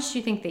 how much do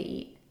you think they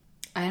eat?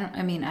 I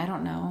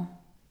don't know.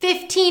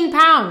 15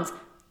 pounds.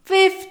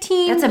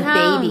 15 That's a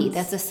pounds. baby.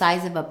 That's the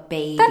size of a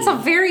baby. That's a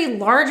very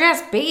large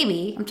ass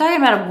baby. I'm talking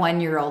about a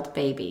 1-year-old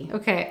baby.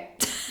 Okay.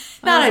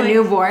 Not a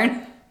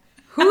newborn.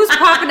 Who's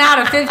popping out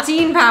a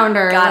 15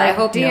 pounder? God, I Like,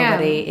 hope damn.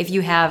 nobody. If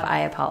you have, I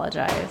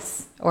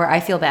apologize. Or I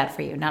feel bad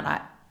for you.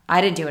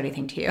 I didn't do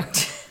anything to you.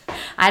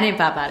 I didn't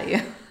pop out of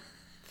you.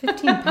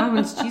 15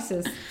 pounds,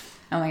 Jesus.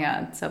 Oh my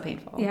god, so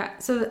painful. Yeah,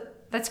 so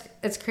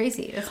it's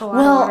crazy. That's a lot of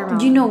Well, watermelon.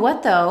 you know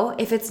what though?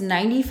 If it's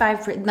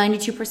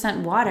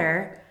 92%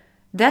 water,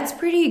 that's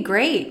pretty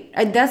great.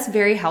 That's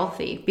very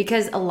healthy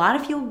because a lot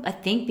of people, I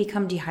think,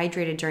 become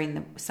dehydrated during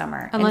the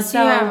summer. Unless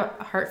And you so-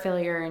 have heart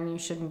failure and you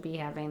shouldn't be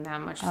having that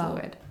much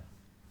fluid.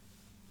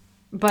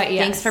 But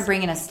yes. Thanks for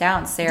bringing us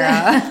down,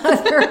 Sarah.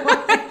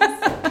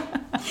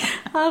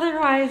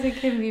 Otherwise, it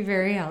can be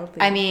very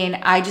healthy. I mean,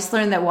 I just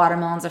learned that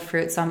watermelon's a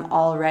fruit, so I'm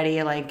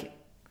already like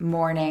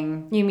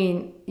mourning. You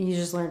mean you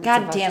just learned?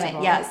 God it's a damn it!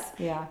 vegetable. Yes,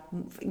 Yeah.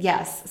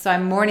 yes. So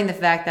I'm mourning the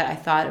fact that I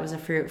thought it was a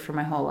fruit for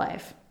my whole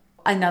life.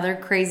 Another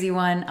crazy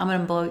one. I'm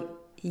gonna blow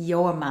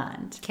your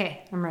mind.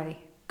 Okay, I'm ready.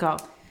 Go.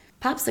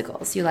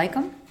 Popsicles. You like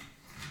them?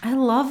 I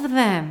love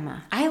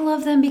them. I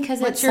love them because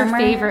What's it's your summer.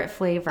 favorite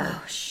flavor?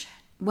 Oh shit.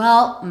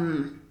 Well,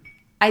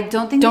 I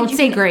don't think. Don't that you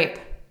say can- grape.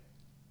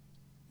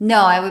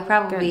 No, I would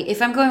probably,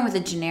 if I'm going with a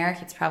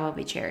generic, it's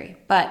probably cherry.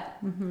 But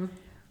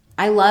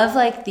I love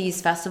like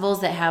these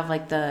festivals that have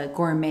like the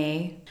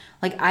gourmet.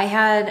 Like I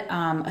had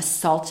a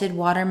salted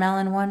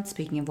watermelon one.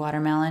 Speaking of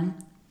watermelon,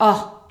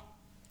 oh,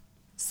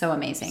 so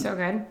amazing. So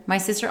good. My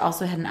sister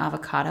also had an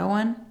avocado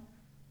one.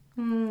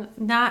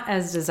 Not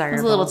as It desirable.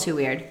 was a little too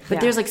weird. But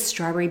Yeah. there's like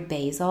strawberry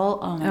basil.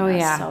 Oh my god,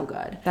 yeah. so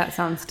good. That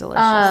sounds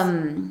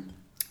delicious.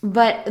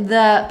 But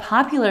the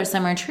popular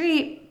summer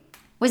treat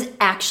was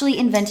actually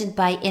invented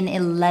by an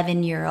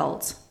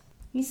 11-year-old.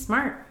 He's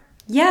smart.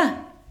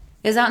 Yeah.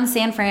 It was out in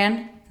San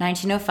Fran,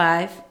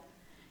 1905.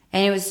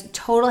 And it was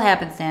total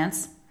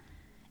happenstance.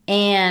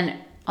 And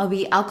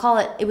I'll call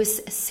it was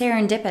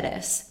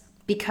serendipitous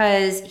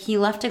because he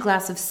left a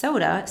glass of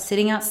soda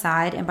sitting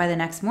outside and by the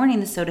next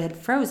morning the soda had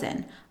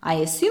frozen. I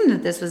assume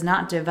that this was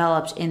not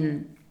developed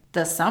in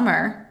the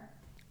summer.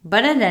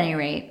 But at any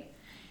rate,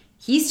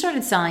 he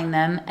started selling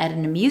them at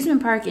an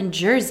amusement park in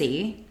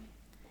Jersey.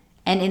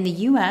 And in the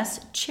US,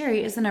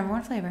 cherry is the number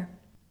one flavor.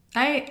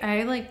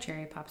 I like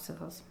cherry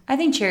popsicles. I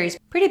think cherry's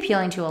pretty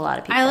appealing to a lot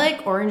of people. I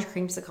like orange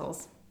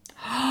creamsicles.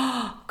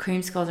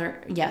 Creamsicles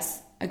are,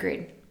 yes,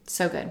 agreed.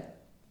 So good.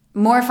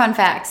 More fun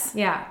facts.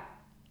 Yeah.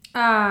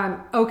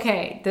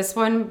 Okay, this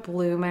one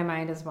blew my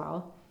mind as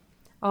well.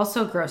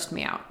 Also grossed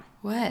me out.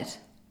 What?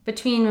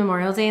 Between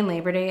Memorial Day and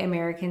Labor Day,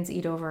 Americans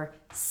eat over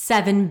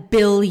 7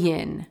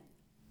 billion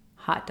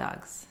hot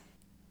dogs.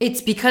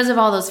 It's because of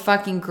all those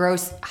fucking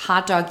gross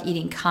hot dog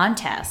eating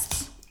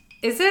contests.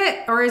 Is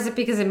it? Or is it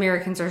because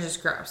Americans are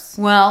just gross?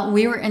 Well,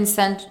 we were in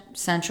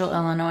central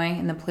Illinois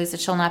in the place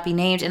that shall not be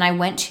named, and I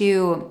went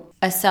to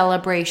a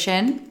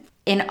celebration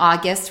in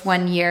August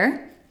one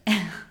year.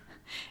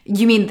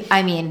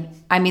 I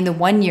mean the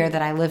 1 year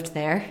that I lived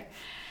there.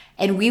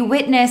 And we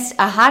witnessed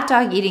a hot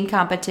dog eating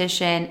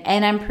competition,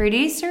 and I'm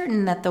pretty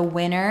certain that the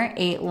winner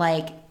ate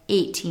like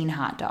 18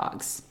 hot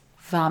dogs.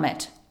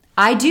 Vomit.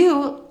 I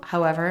do,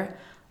 however,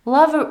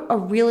 love a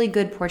really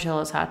good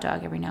Portillo's hot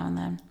dog every now and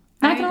then.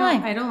 Not gonna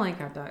lie. I don't like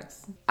hot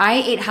dogs. I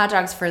ate hot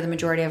dogs for the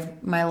majority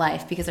of my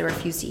life because I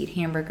refused to eat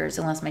hamburgers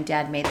unless my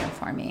dad made them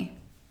for me.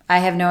 I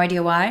have no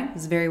idea why.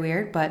 It's very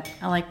weird, but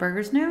I like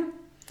burgers now.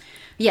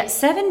 Yeah,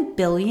 7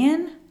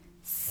 billion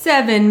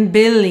 7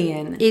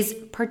 billion is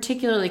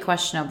particularly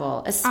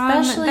questionable,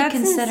 especially that's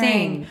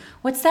considering insane.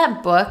 What's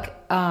that book?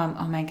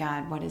 Oh my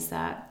God, what is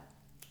that?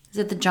 Is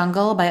it The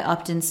Jungle by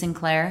Upton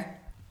Sinclair?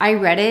 I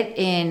read it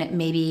in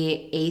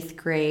maybe 8th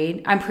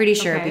grade. I'm pretty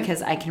sure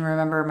because I can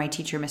remember my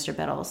teacher, Mr.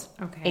 Biddles.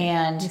 Okay.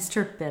 And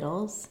Mr.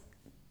 Biddles?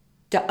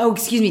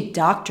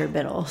 Dr.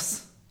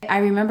 Biddles. I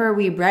remember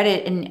we read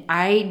it and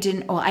I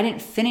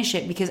didn't finish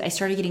it because I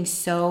started getting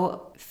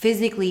so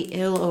physically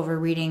ill over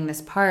reading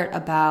this part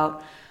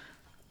about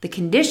the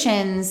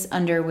conditions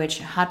under which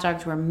hot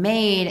dogs were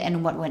made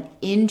and what went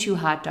into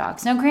hot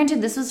dogs. Now,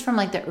 granted, this was from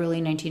like the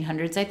early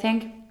 1900s, I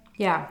think.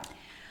 Yeah.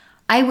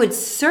 I would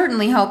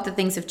certainly hope that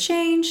things have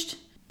changed,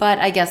 but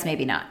I guess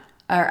maybe not.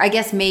 Or I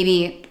guess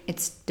maybe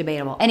it's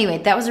debatable.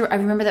 Anyway, I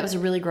remember that was a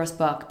really gross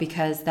book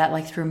because that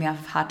like threw me off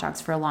of hot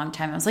dogs for a long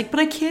time. I was like, but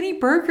I can't eat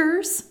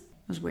burgers. It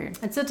was weird.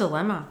 It's a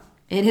dilemma.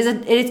 It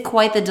is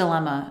quite the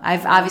dilemma.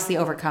 I've obviously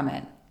overcome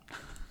it.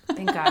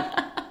 Thank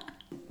God.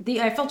 The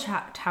Eiffel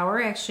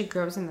Tower actually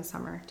grows in the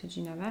summer. Did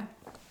you know that?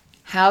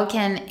 How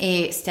can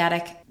a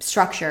static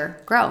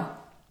structure grow?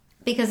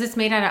 Because it's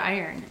made out of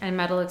iron and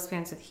metal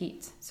expands with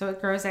heat. So it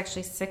grows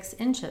actually 6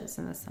 inches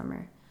in the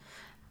summer.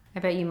 I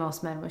bet you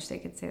most men wish they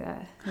could say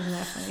that. Isn't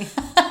that funny?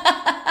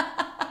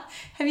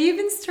 Have you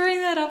been stirring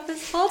that up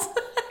this whole time?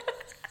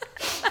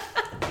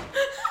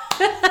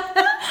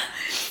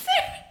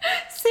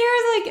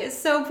 Sarah's like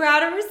so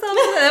proud of herself.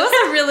 That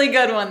was a really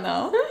good one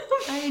though.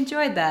 I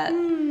enjoyed that.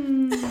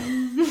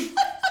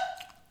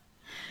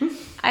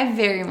 I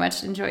very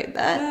much enjoyed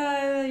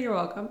that. You're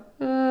welcome.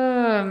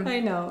 I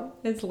know.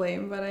 It's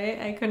lame, but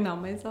I couldn't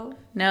help myself.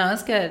 No,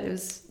 it's good. It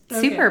was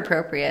super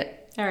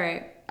appropriate. All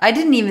right. I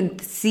didn't even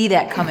see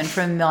that coming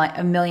from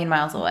a million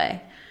miles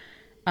away.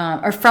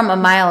 Or from a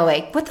mile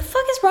away. What the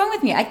fuck is wrong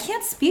with me? I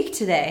can't speak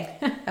today.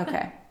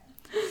 Okay.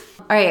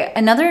 All right.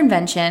 Another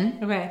invention.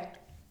 Okay.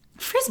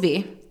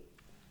 Frisbee.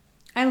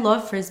 I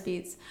love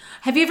Frisbees.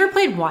 Have you ever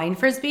played wine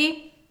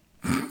Frisbee?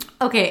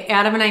 Okay,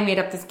 Adam and I made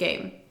up this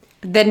game.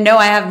 Then no,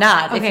 I have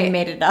not. Okay. If you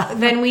made it up.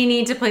 Then we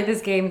need to play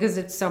this game because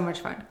it's so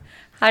much fun.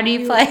 How do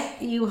you play?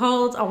 You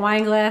hold a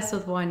wine glass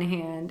with one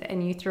hand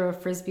and you throw a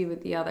Frisbee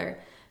with the other.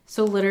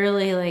 So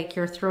literally like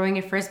you're throwing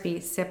a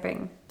Frisbee,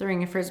 sipping,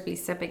 throwing a Frisbee,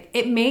 sipping.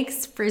 It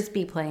makes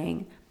Frisbee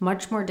playing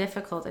much more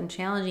difficult and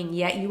challenging,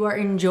 yet you are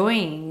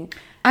enjoying.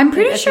 I'm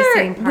pretty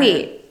sure.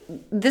 Wait,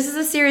 this is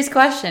a serious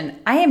question.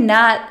 I am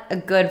not a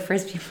good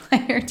Frisbee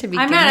player to begin with.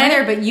 I'm not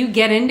either, but you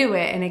get into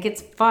it and it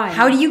gets fun.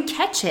 How do you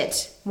catch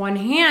it? One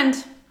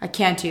hand. I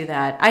can't do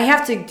that. I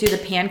have to do the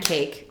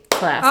pancake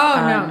class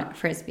on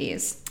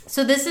Frisbees.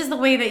 So this is the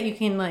way that you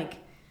can like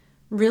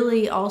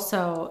really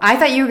also... I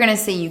thought you were going to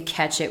say you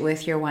catch it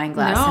with your wine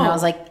glass. No. And I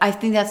was like, I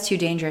think that's too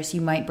dangerous.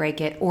 You might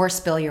break it or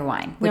spill your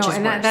wine, which is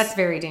worse. That's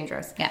very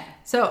dangerous. Yeah.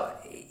 So,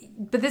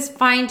 but this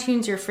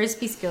fine-tunes your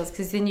Frisbee skills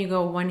because then you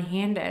go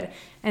one-handed.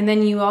 And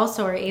then you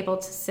also are able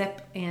to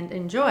sip and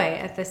enjoy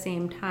at the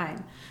same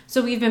time.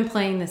 So we've been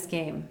playing this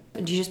game.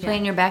 Did you just play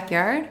in your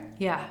backyard?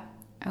 Yeah.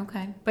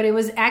 Okay. But it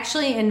was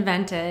actually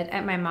invented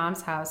at my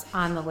mom's house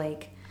on the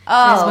lake.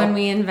 Oh. Is when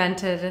we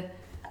invented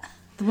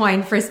the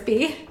wine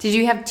Frisbee. Did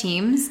you have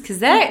teams? Because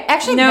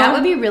that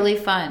would be really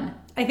fun.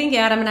 I think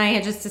Adam and I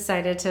had just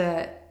decided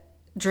to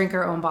drink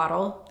our own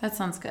bottle. That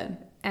sounds good.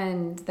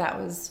 And that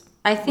was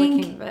I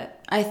think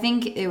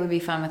it would be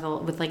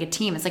fun with like a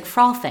team. It's like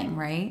frothing,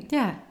 right?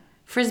 Yeah.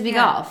 Frisbee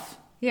golf.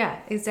 Yeah,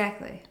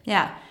 exactly.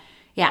 Yeah.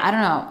 Yeah, I don't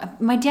know.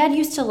 My dad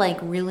used to like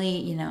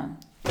really,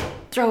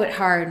 throw it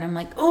hard. And I'm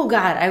like, oh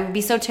God, I would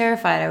be so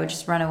terrified. I would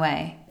just run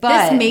away.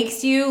 But this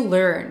makes you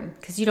learn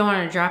because you don't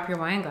want to drop your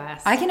wine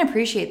glass. I can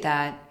appreciate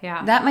that.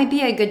 Yeah. That might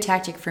be a good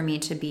tactic for me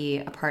to be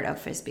a part of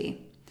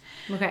Frisbee.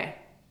 Okay.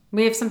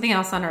 We have something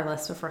else on our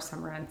list before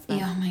summer ends.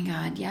 Then. Oh my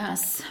God,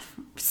 yes.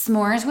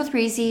 S'mores with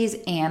Reese's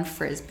and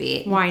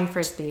Frisbee. Wine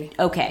Frisbee.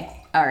 Okay.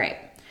 All right.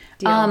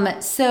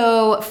 Deal.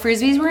 So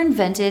Frisbees were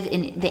invented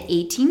in the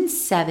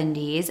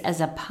 1870s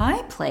as a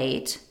pie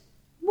plate.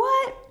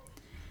 What?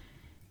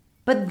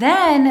 But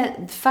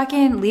then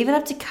fucking leave it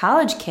up to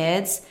college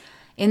kids.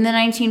 In the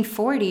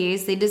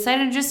 1940s, they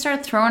decided to just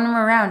start throwing them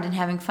around and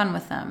having fun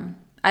with them.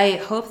 I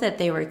hope that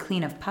they were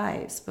clean of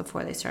pies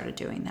before they started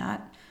doing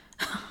that.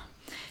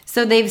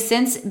 So they've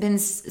since been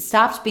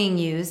stopped being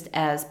used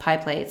as pie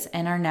plates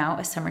and are now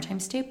a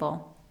summertime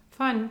staple.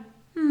 Fun.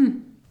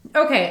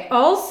 Okay,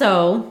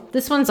 also,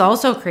 this one's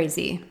also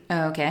crazy.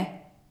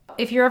 Okay.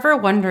 If you're ever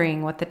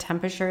wondering what the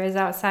temperature is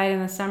outside in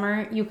the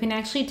summer, you can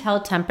actually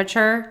tell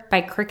temperature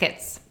by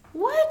crickets.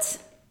 What?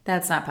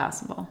 That's not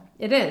possible.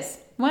 It is.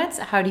 What?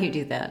 How do you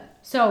do that?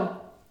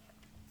 So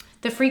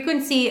the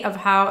frequency of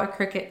how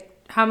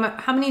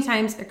many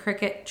times a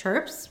cricket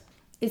chirps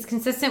is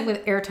consistent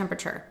with air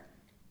temperature.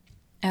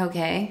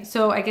 Okay.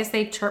 So I guess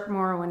they chirp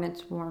more when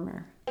it's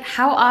warmer.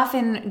 How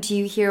often do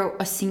you hear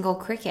a single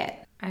cricket?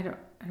 I don't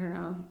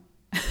know.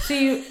 So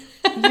you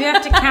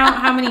have to count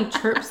how many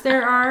chirps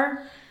there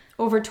are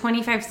over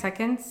 25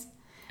 seconds.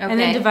 Okay. And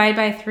then divide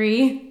by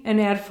 3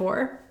 and add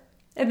 4.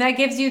 And that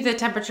gives you the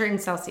temperature in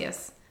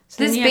Celsius.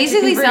 So this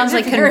basically sounds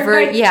like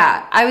convert.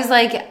 Yeah. I was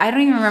like, I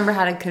don't even remember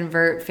how to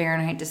convert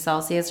Fahrenheit to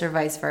Celsius or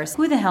vice versa.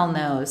 Who the hell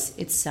knows?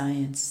 It's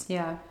science.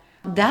 Yeah.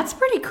 That's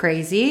pretty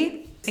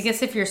crazy. I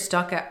guess if you're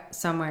stuck at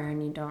somewhere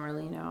and you don't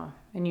really know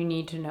and you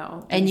need to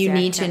know. And you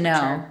need to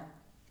know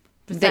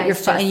that your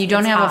phone, and you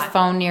don't have a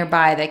phone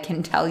nearby that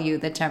can tell you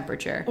the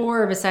temperature.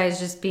 Or besides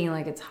just being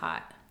like, it's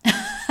hot.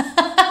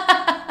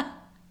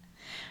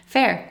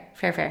 Fair.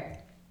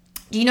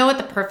 Do you know what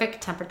the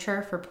perfect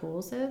temperature for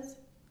pools is?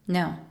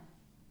 No.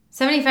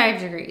 75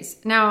 degrees.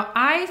 Now,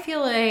 I feel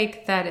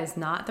like that is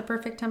not the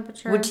perfect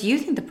temperature. What do you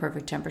think the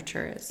perfect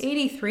temperature is?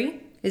 83.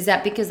 Is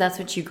that because that's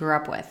what you grew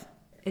up with?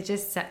 It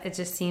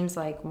just seems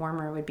like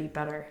warmer would be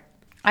better.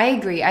 I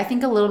agree. I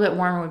think a little bit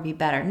warmer would be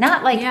better.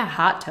 Not like a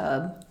hot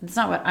tub. It's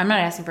not what I'm not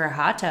asking for a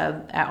hot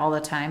tub all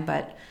the time,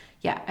 but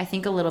yeah, I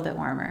think a little bit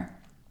warmer.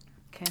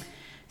 Okay.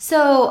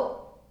 So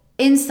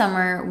in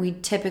summer, we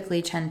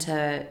typically tend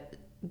to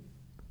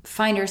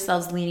find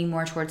ourselves leaning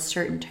more towards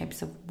certain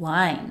types of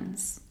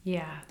wines.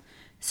 Yeah.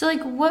 So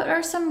like what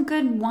are some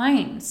good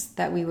wines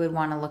that we would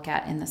want to look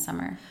at in the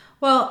summer?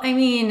 Well, I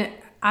mean,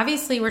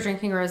 obviously we're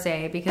drinking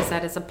rosé because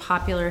that is a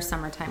popular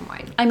summertime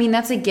wine. I mean,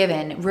 that's a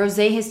given.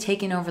 Rosé has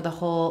taken over the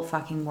whole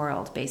fucking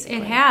world, basically.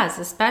 It has,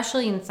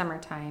 especially in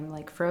summertime,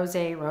 like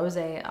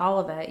rosé, all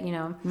of it, you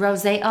know.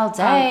 Rosé all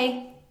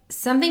day.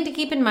 Something to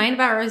keep in mind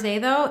about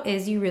rosé, though,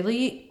 is you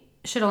really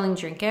should only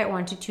drink it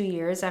 1 to 2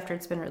 years after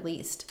it's been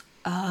released.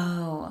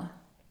 Oh,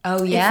 yeah.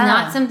 It's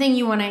not something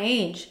you want to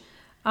age.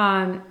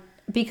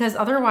 Because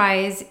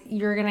otherwise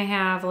you're going to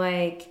have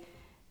like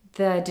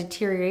the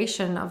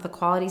deterioration of the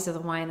qualities of the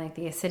wine, like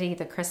the acidity,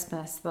 the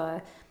crispness,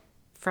 the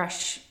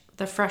fresh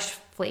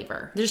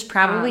flavor. There's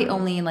probably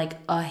only like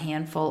a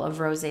handful of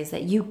rosés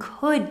that you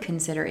could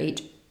consider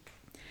aged.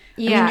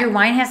 Yeah. I mean, your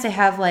wine has to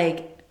have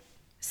like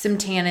some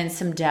tannin,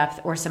 some depth,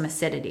 or some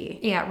acidity.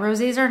 Yeah,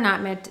 rosés are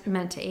not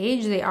meant to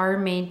age. They are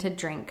made to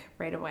drink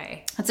right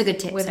away. That's a good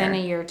tip. Within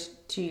a year to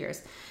 2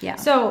 years. Yeah.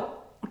 So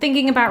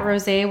thinking about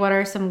rosé, what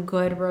are some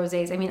good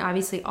rosés? I mean,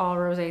 obviously all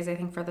rosés, I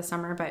think, for the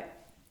summer, but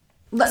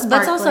let's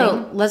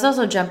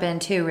also jump in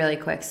too really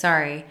quick.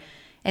 Sorry,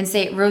 and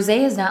say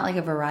rosé is not like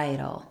a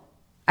varietal.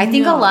 I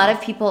think a lot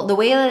of people, the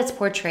way that it's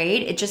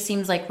portrayed, it just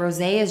seems like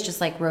rosé is just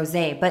like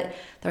rosé, but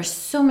there's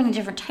so many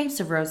different types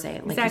of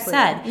rosé. Like you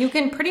said, you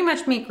can pretty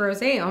much make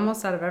rosé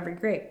almost out of every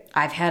grape.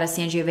 I've had a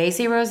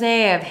Sangiovese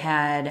rosé. I've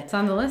had. It's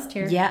on the list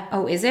here. Yeah.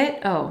 Oh, is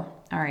it? Oh,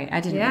 all right. I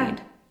didn't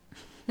read.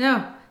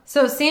 No.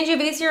 So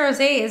Sangiovese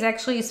rosé is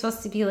actually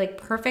supposed to be like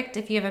perfect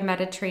if you have a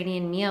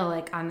Mediterranean meal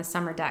like on the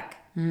summer deck.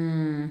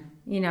 You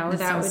know,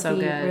 that would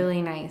be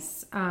really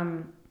nice.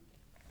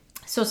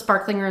 So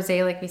sparkling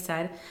rosé, like we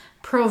said.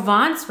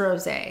 Provence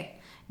rosé.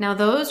 Now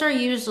those are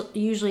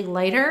usually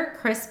lighter,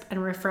 crisp,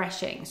 and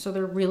refreshing. So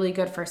they're really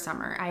good for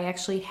summer. I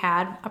actually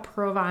had a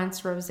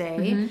Provence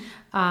rosé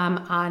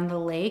on the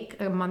lake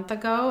a month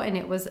ago, and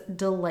it was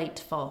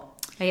delightful.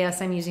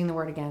 Yes, I'm using the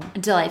word again.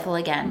 Delightful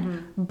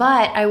again.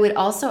 But I would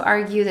also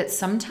argue that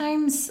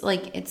sometimes,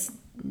 like, it's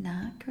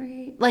not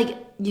great. Like,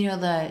 you know,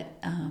 the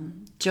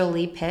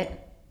Jolie Pitt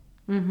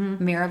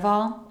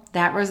Miraval,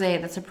 that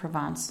rosé, that's a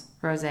Provence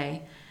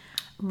rosé.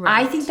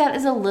 Right. I think that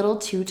is a little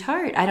too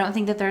tart. I don't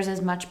think that there's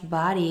as much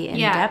body and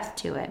depth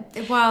to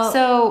it. Well,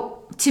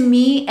 so to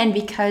me, and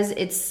because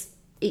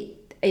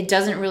it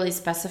doesn't really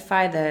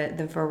specify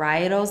the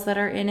varietals that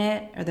are in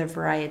it, or the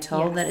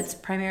varietal that it's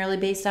primarily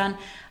based on,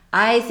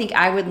 I think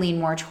I would lean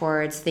more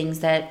towards things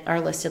that are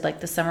listed like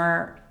the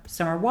summer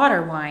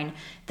water wine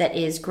that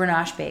is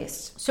Grenache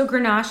based. So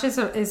Grenache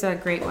is a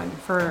great one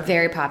for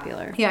very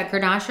popular. Yeah,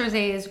 Grenache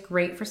rosé is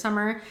great for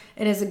summer.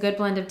 It is a good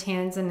blend of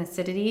tannins and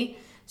acidity.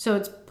 So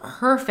it's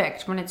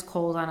perfect when it's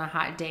cold on a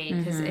hot day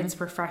because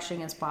it's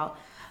refreshing as well.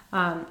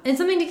 And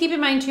something to keep in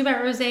mind too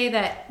about rosé,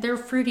 that they're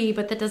fruity,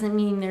 but that doesn't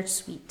mean they're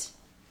sweet.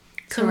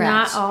 So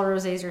not all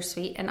rosés are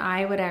sweet, and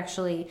I would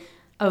actually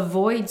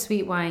avoid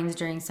sweet wines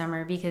during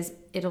summer because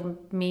it'll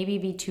maybe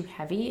be too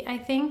heavy, I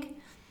think.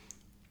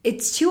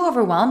 It's too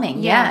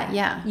overwhelming.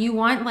 Yeah. You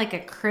want like a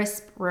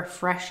crisp,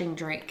 refreshing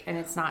drink, and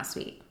it's not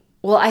sweet.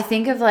 Well, I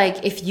think of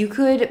like if you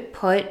could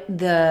put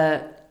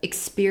the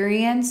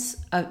experience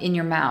in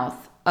your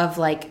mouth of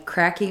like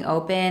cracking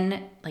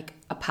open like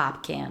a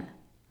pop can.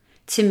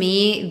 To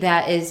me,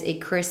 that is a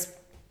crisp,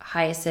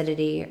 high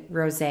acidity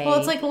rosé. Well,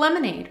 it's like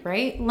lemonade,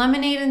 right?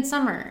 Lemonade in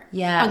summer.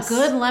 Yes. A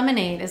good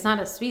lemonade is not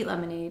a sweet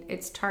lemonade.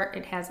 It's tart.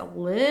 It has a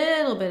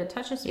little bit of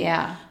touch of sweet.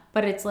 Yeah.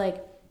 But it's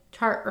like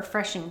tart,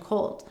 refreshing,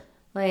 cold.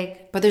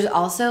 Like, but there's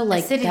also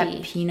like acidity.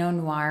 that Pinot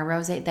Noir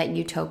rosé, that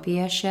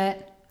Utopia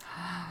shit.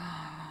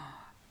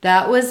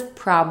 That was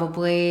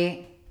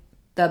probably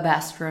the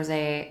best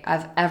rosé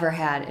I've ever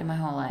had in my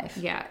whole life.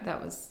 Yeah,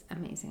 that was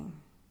amazing.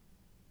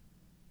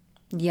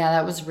 Yeah,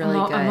 that was really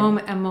good. A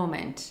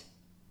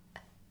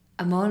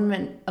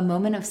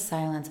moment of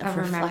silence, of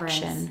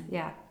reflection.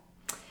 Yeah.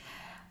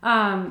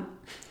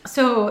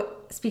 So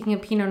speaking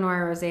of Pinot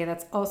Noir rosé,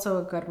 that's also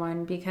a good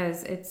one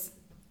because it's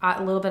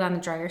a little bit on the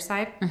drier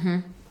side. Mm-hmm.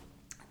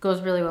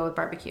 Goes really well with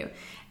barbecue.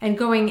 And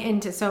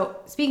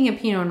speaking of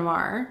Pinot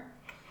Noir,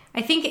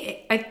 I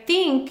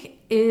think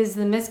is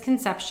the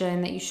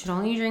misconception that you should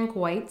only drink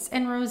whites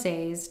and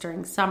rosés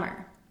during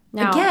summer.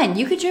 Now, again,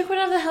 you could drink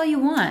whatever the hell you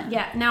want.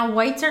 Yeah. Now,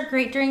 whites are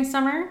great during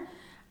summer.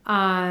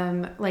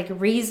 Like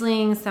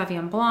Riesling,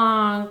 Sauvignon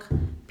Blanc,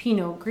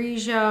 Pinot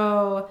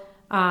Grigio,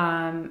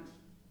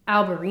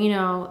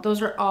 Albarino.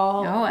 Those are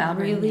all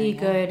really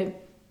good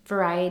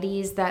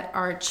varieties that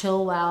are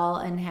chill well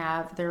and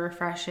they're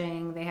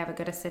refreshing. They have a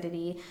good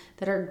acidity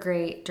that are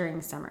great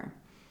during summer.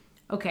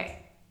 Okay.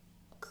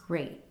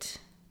 Great.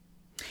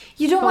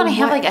 You don't want to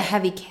have like a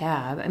heavy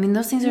cab. I mean,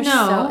 those things are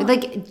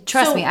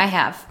trust me, I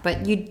have,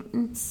 but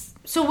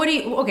So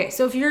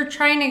if you're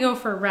trying to go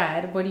for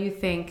red, what do you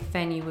think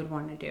then you would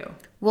want to do?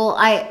 Well,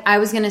 I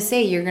was going to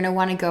say you're going to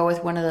want to go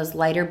with one of those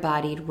lighter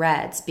bodied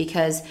reds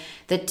because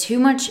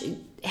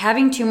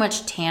having too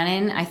much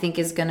tannin, I think,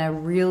 is going to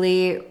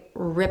really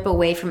rip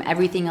away from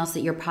everything else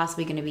that you're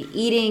possibly going to be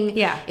eating.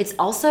 Yeah. It's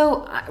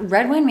also,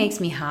 red wine makes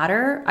me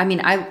hotter. I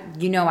mean, I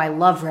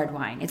love red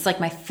wine. It's like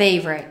my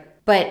favorite,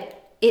 but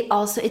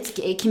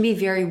it can be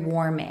very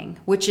warming,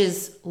 which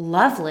is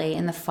lovely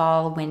in the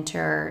fall,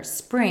 winter,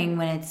 spring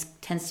when it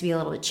tends to be a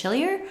little bit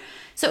chillier.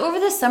 So over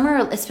the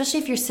summer, especially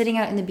if you're sitting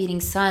out in the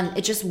beating sun,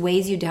 it just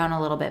weighs you down a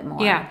little bit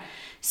more. Yeah.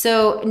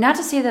 So not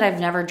to say that I've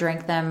never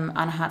drank them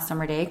on a hot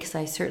summer day, because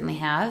I certainly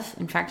have.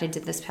 In fact, I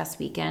did this past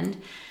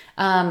weekend.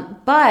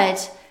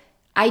 But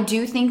I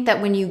do think that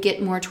when you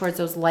get more towards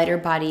those lighter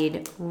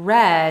bodied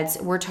reds,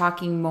 we're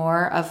talking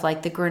more of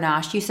like the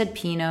Grenache. You said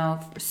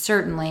Pinot,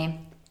 certainly.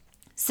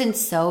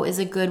 Cinsault is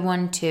a good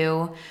one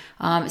too.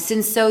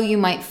 Cinsault you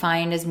might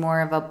find is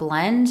more of a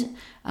blend.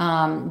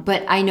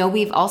 But I know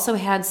we've also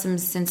had some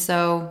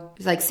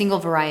Cinsault, like single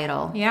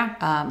varietal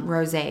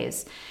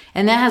rosés.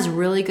 And that has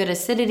really good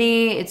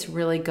acidity. It's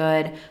really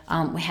good.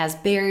 It has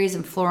berries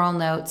and floral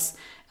notes.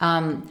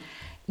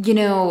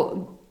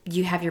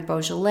 You have your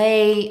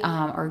Beaujolais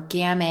or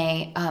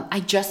Gamay. I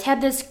just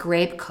had this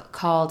grape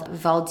called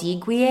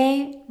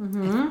Valdiguier.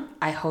 Mm-hmm.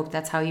 I hope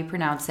that's how you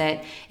pronounce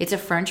it. It's a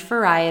French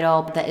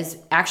varietal that is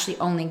actually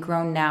only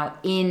grown now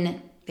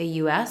in the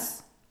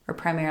U.S. or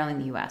primarily in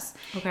the U.S.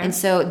 Okay. And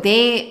so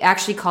they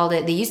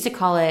used to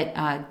call it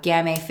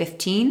Gamay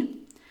 15.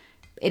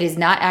 It is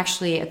not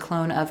actually a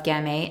clone of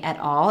Gamay at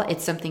all.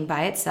 It's something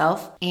by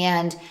itself.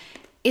 And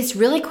it's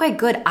really quite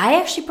good. I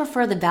actually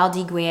prefer the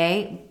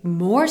Valdiguier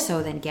more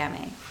so than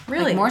Gamay.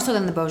 Really? Like more so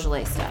than the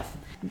Beaujolais stuff.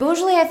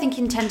 Beaujolais, I think,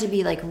 can tend to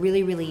be like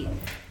really, really,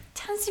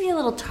 tends to be a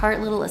little tart,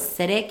 a little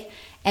acidic.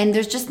 And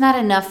there's just not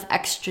enough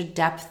extra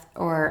depth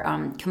or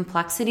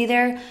complexity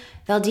there.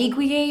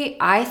 Valdiguier,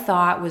 I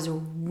thought, was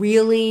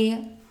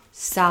really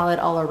solid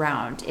all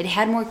around. It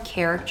had more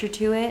character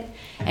to it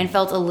and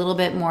felt a little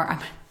bit more...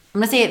 I'm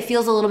going to say it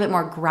feels a little bit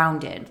more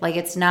grounded. Like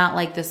it's not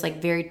like this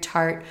like very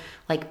tart,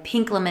 like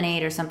pink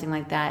lemonade or something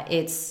like that.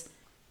 It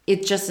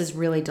just is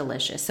really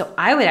delicious. So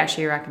I would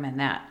actually recommend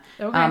that.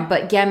 Okay.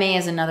 But Gamay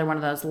is another one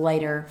of those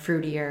lighter,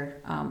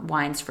 fruitier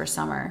wines for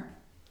summer.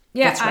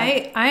 Yeah,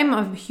 right. I'm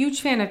a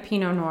huge fan of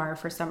Pinot Noir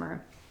for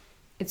summer.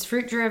 It's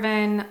fruit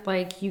driven.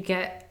 Like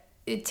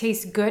it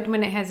tastes good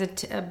when it has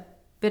a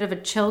bit of a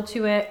chill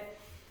to it.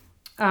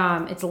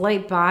 It's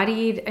light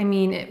bodied. I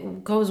mean,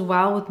 it goes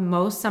well with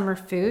most summer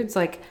foods.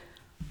 Like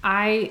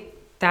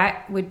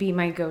that would be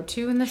my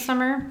go-to in the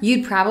summer.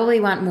 You'd probably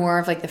want more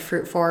of like the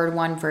fruit forward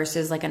one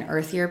versus like an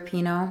earthier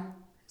Pinot.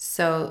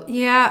 So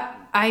yeah,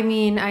 I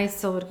mean, I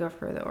still would go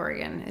for the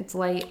Oregon. It's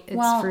light,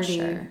 it's fruity,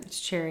 sure. It's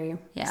cherry.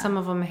 Yeah. Some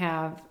of them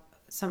have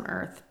some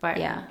earth, but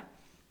yeah.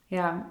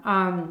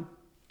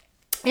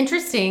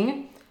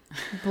 Interesting.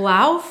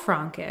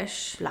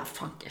 Blaufränkisch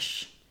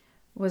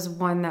was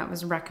one that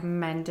was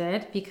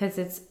recommended because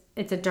it's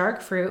a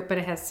dark fruit, but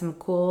it has some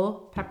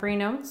cool peppery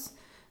notes.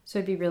 So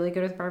it'd be really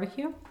good with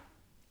barbecue.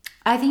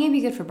 I think it'd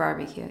be good for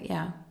barbecue,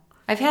 yeah.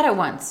 I've had it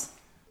once.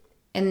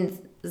 And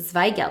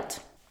Zweigelt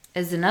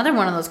is another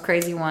one of those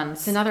crazy ones.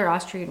 It's another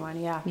Austrian one,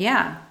 yeah.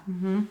 Yeah.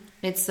 Mm-hmm.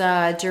 It's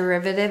a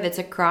derivative. It's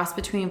a cross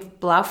between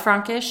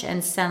Blaufränkisch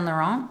and Saint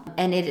Laurent.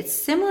 And it's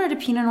similar to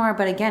Pinot Noir,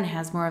 but again,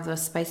 has more of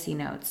those spicy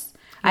notes.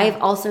 Yeah. I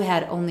have also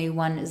had only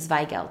one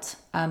Zweigelt.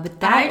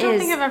 But I don't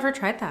think I've ever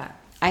tried that.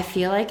 I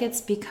feel like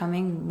it's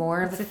becoming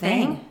more of a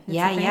thing.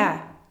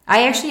 Yeah. I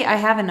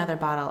have another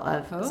bottle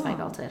of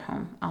Zweigelt at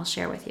home. I'll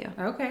share with you.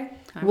 Okay.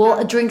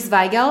 We'll drink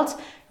Zweigelt,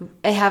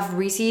 have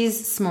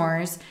Reese's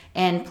s'mores,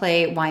 and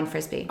play wine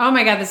frisbee. Oh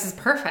my God, this is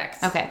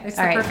perfect. Okay. It's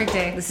the perfect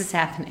day. This is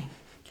happening.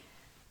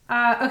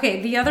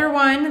 Okay, the other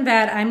one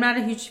that I'm not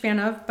a huge fan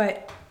of,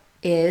 but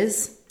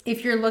is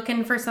if you're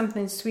looking for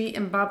something sweet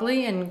and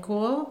bubbly and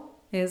cool,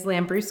 is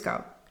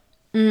Lambrusco.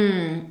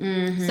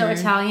 Mm-hmm. So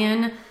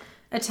Italian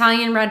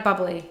Italian red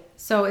bubbly.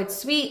 So it's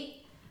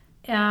sweet.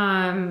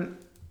 It's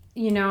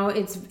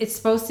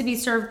supposed to be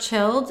served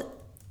chilled,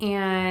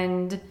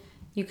 and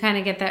you kind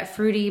of get that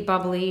fruity,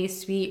 bubbly,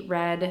 sweet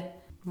red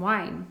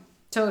wine.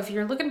 So if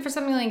you're looking for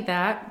something like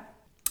that,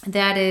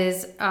 that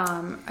is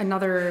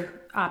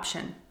another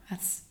option.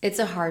 It's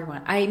a hard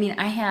one. I mean,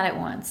 I had it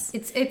once.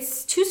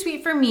 It's too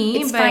sweet for me.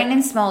 It's fine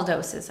in small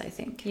doses, I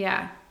think.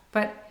 Yeah,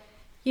 but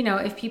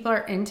if people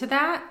are into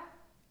that,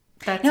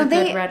 that's a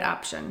good red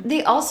option.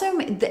 They also,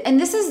 and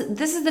this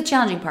is the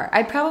challenging part.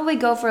 I'd probably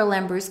go for a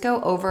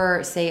Lambrusco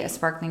over, say, a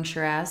sparkling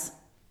Shiraz,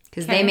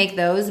 because they make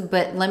those.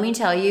 But let me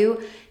tell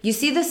you, you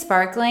see the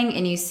sparkling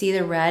and you see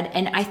the red,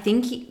 and I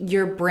think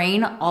your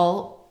brain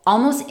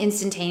almost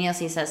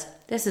instantaneously says,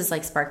 "This is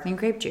like sparkling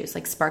grape juice,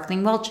 like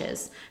sparkling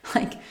Welch's,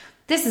 like."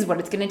 This is what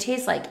it's going to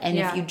taste like. And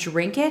if you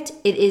drink it,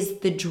 it is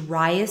the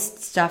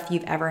driest stuff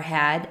you've ever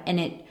had. And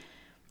it,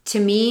 to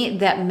me,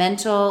 that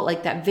mental,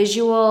 like that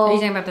visual. Are you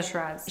talking about the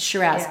Shiraz?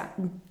 Shiraz. Yeah.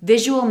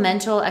 Visual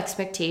mental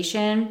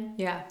expectation.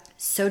 Yeah.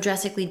 So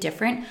drastically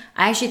different.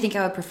 I actually think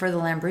I would prefer the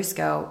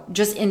Lambrusco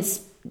just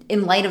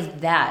in light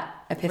of that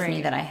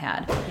epiphany that I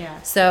had.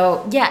 Yeah.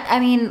 So, yeah, I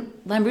mean,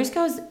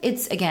 Lambrusco's,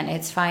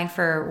 it's fine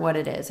for what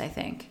it is, I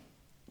think.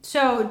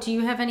 So, do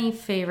you have any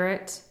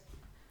favorite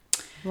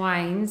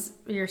wines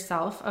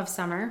yourself of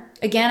summer?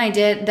 Again, I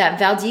did that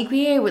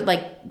Valdiguier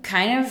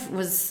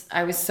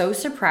I was so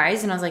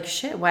surprised, and I was like,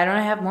 shit, why don't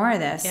I have more of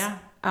this? Yeah.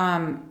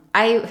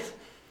 I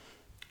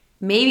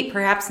maybe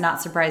perhaps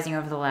not surprising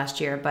over the last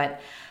year, but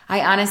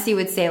I honestly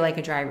would say like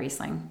a dry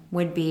Riesling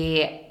would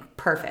be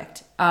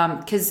perfect.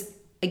 Because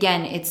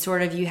again, it's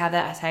sort of, you have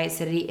that high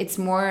acidity. It's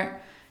more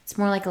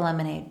like a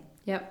lemonade.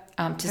 Yep.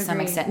 To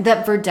some extent.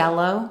 That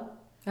Verdelho.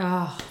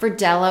 Oh,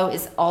 Verdelho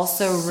is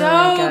also so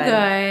really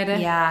good.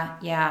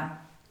 Yeah.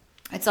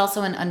 It's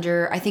also an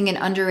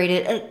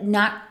underrated,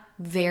 not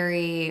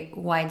very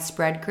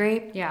widespread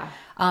grape. Yeah.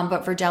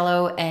 But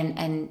Verdelho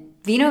and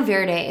Vino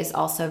Verde is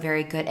also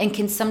very good and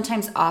can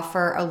sometimes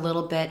offer a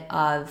little bit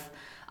of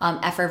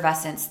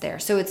effervescence there.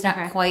 So it's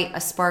not quite a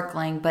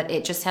sparkling, but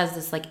it just has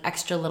this like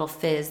extra little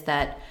fizz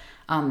that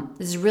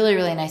is really,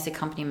 really nice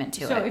accompaniment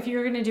to it. So if you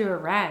were going to do a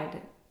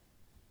red,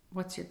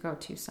 what's your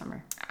go-to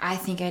summer? I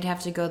think I'd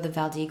have to go the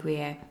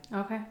Valdiguier.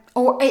 Okay.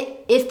 Or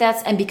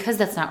because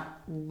that's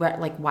not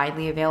like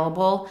widely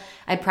available,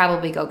 I'd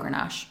probably go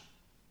Grenache.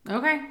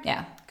 Okay.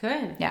 Yeah.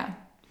 Good. Yeah.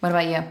 What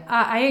about you?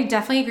 I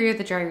definitely agree with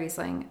the dry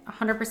Riesling.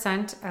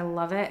 100%. I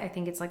love it. I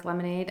think it's like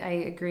lemonade. I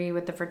agree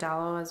with the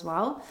Verdelho as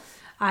well.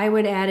 I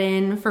would add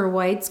in for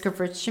whites,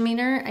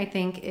 Gewürztraminer, I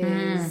think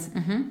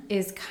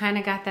is kind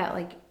of got that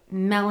like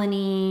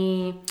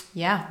melony,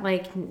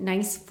 like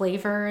nice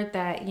flavor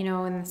that,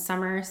 in the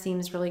summer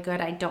seems really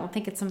good. I don't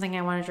think it's something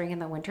I want to drink in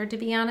the winter, to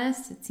be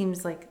honest. It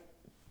seems like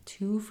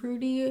too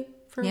fruity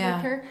for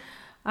winter.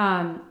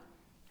 But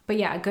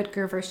yeah, a good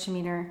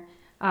Gewürztraminer.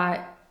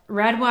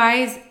 Red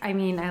wise, I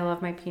mean, I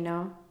love my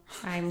Pinot.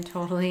 I'm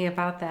totally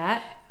about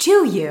that.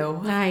 Do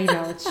you? I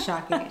know, it's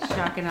shocking. It's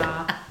shock and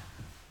awe.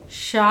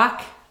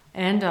 Shock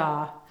and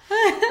awe.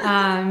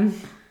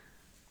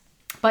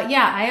 But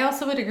yeah, I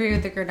also would agree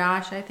with the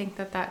Grenache. I think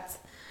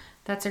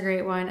that's a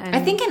great one. And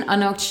I think an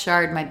unoaked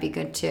Chard might be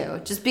good too,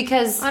 just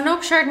because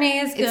unoaked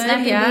Chardonnay is good. It's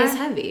not going to be as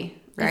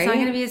heavy, right? It's not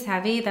going to be as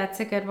heavy.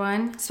 That's a good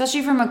one,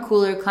 especially from a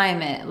cooler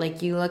climate.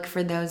 Like you look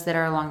for those that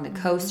are along the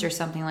coast or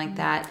something like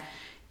that.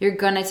 You're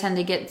going to tend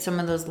to get some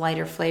of those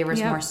lighter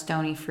flavors, more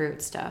stony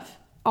fruit stuff.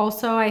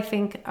 Also, I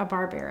think a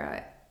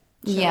Barbera.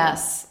 Chill.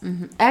 Yes,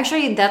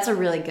 actually, that's a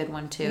really good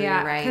one too. Yeah,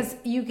 you're right? Because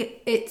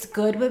it's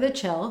good with a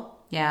chill.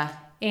 Yeah.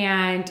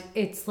 And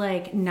it's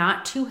like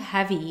not too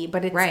heavy,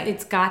 but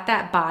it's got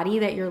that body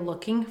that you're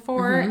looking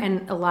for.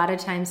 And a lot of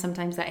times,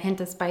 sometimes that hint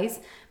of spice,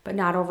 but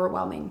not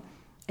overwhelming.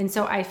 And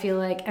so I feel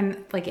like,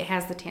 and like it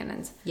has the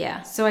tannins.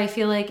 Yeah. So I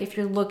feel like if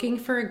you're looking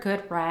for a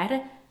good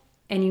red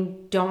and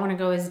you don't want to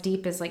go as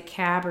deep as like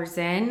Cab or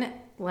Zin,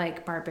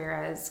 like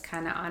Barbera is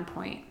kind of on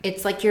point.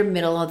 It's like your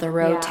middle of the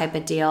road type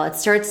of deal.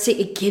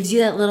 It gives you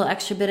that little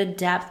extra bit of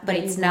depth, but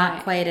it's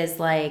not quite as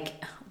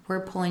like,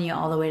 we're pulling you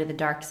all the way to the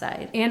dark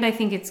side. And I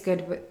think it's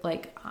good with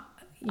like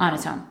on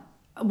its own.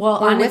 Well,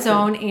 on its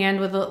own and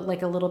with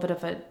a little bit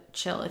of a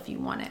chill if you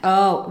want it.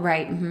 Oh,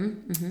 right.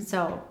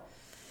 So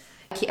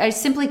I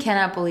simply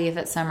cannot believe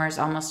that summer is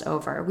almost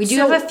over. We do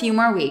have a few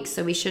more weeks,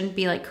 so we shouldn't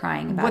be like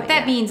crying about it. What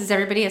that means is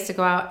everybody has to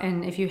go out,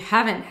 and if you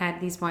haven't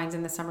had these wines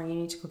in the summer, you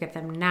need to go get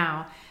them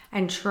now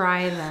and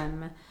try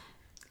them.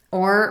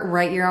 Or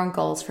write your own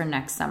goals for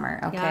next summer,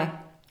 okay? Yeah.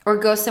 Or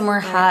go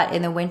somewhere hot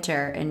in the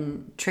winter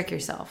and trick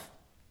yourself.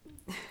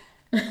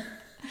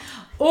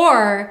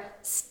 Or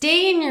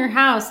stay in your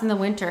house in the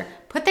winter.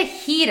 Put the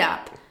heat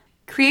up.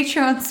 Create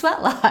your own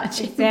sweat lodge.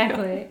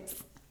 Exactly.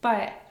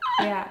 But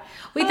yeah,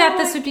 we thought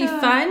this would be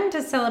fun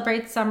to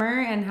celebrate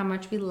summer and how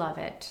much we love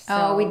it. So.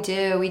 Oh,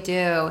 we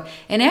do.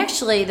 And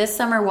actually, this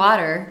summer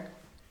water,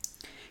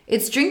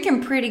 it's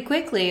drinking pretty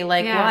quickly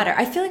like water.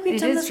 I feel like we've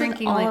done this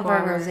with all of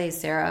our rosés,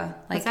 Sarah.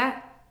 What's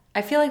that?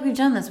 I feel like we've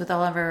done this with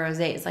all of our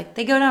rosés. Like,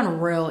 they go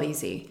down real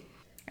easy.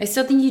 I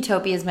still think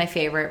Utopia is my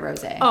favorite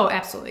rosé. Oh,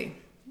 absolutely.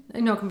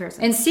 No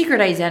comparison. And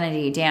Secret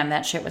Identity, damn,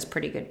 that shit was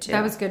pretty good too.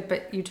 That was good,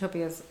 but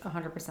Utopia's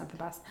 100% the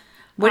best.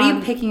 What are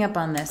you picking up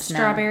on this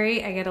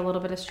strawberry, now? I get a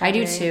little bit of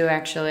strawberry. I do too,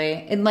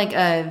 actually. In like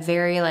a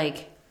very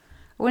I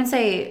wouldn't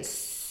say,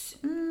 it's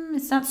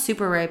not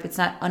super ripe. It's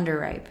not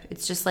underripe.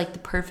 It's just like the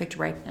perfect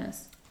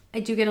ripeness. I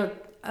do get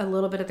a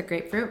little bit of the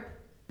grapefruit.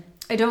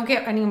 I don't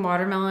get any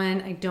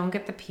watermelon. I don't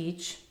get the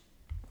peach.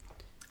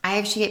 I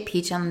actually get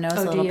peach on the nose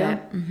a little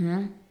bit.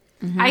 Mm-hmm.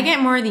 Mm-hmm. I get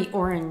more of the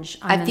orange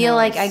on the nose. I feel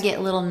like I get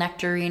a little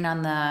nectarine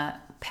on the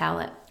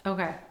palate.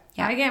 Okay.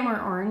 Yeah. I get more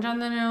orange on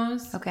the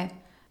nose. Okay.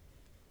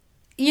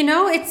 You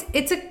know,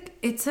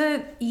 it's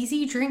a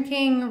easy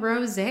drinking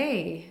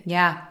rosé.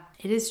 Yeah.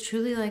 It is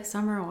truly like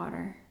summer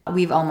water.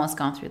 We've almost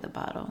gone through the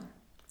bottle.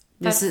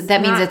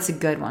 That means it's a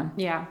good one.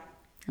 Yeah.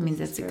 That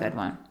means it's a good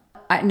one.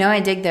 I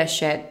dig this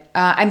shit.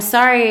 I'm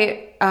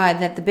sorry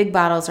that the big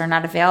bottles are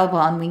not available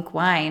on Wink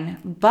Wine,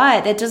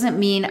 but that doesn't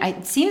mean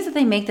it seems that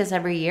they make this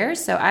every year.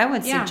 So I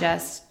would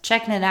suggest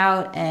checking it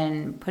out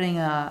and putting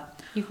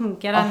you can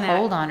get on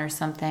hold on or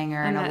something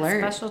or an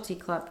alert. Specialty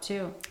club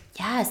too.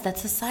 Yes,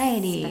 that's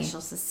society.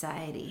 Special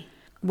society.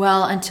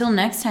 Well, until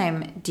next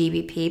time,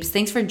 DB peeps,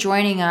 thanks for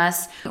joining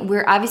us.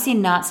 We're obviously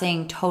not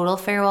saying total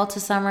farewell to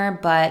summer,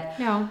 but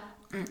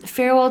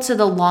farewell to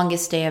the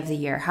longest day of the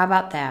year. How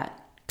about that?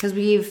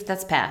 Because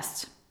that's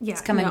passed. Yeah,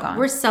 it's come and gone.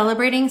 We're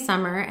celebrating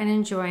summer and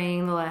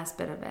enjoying the last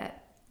bit of it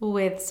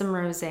with some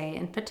rosé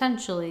and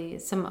potentially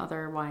some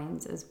other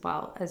wines as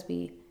well as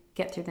we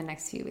get through the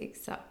next few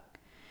weeks.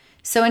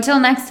 So until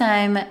next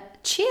time,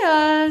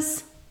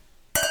 cheers.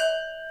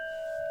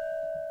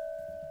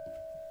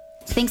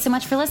 Thanks so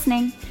much for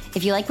listening.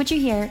 If you like what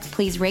you hear,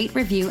 please rate,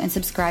 review, and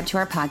subscribe to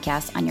our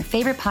podcast on your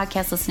favorite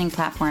podcast listening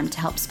platform to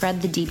help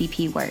spread the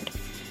DBP word.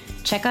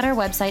 Check out our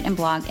website and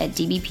blog at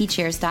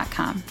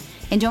dbpcheers.com.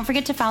 And don't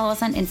forget to follow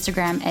us on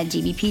Instagram at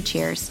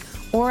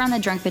dbpcheers or on the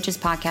Drunk Bitches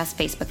Podcast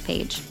Facebook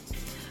page.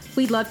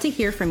 We'd love to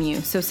hear from you,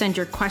 so send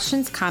your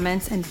questions,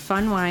 comments, and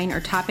fun wine or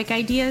topic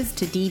ideas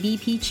to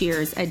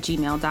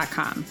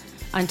dbpcheers@gmail.com.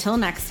 Until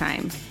next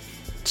time,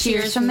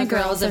 cheers from the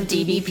girls of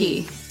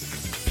DBP.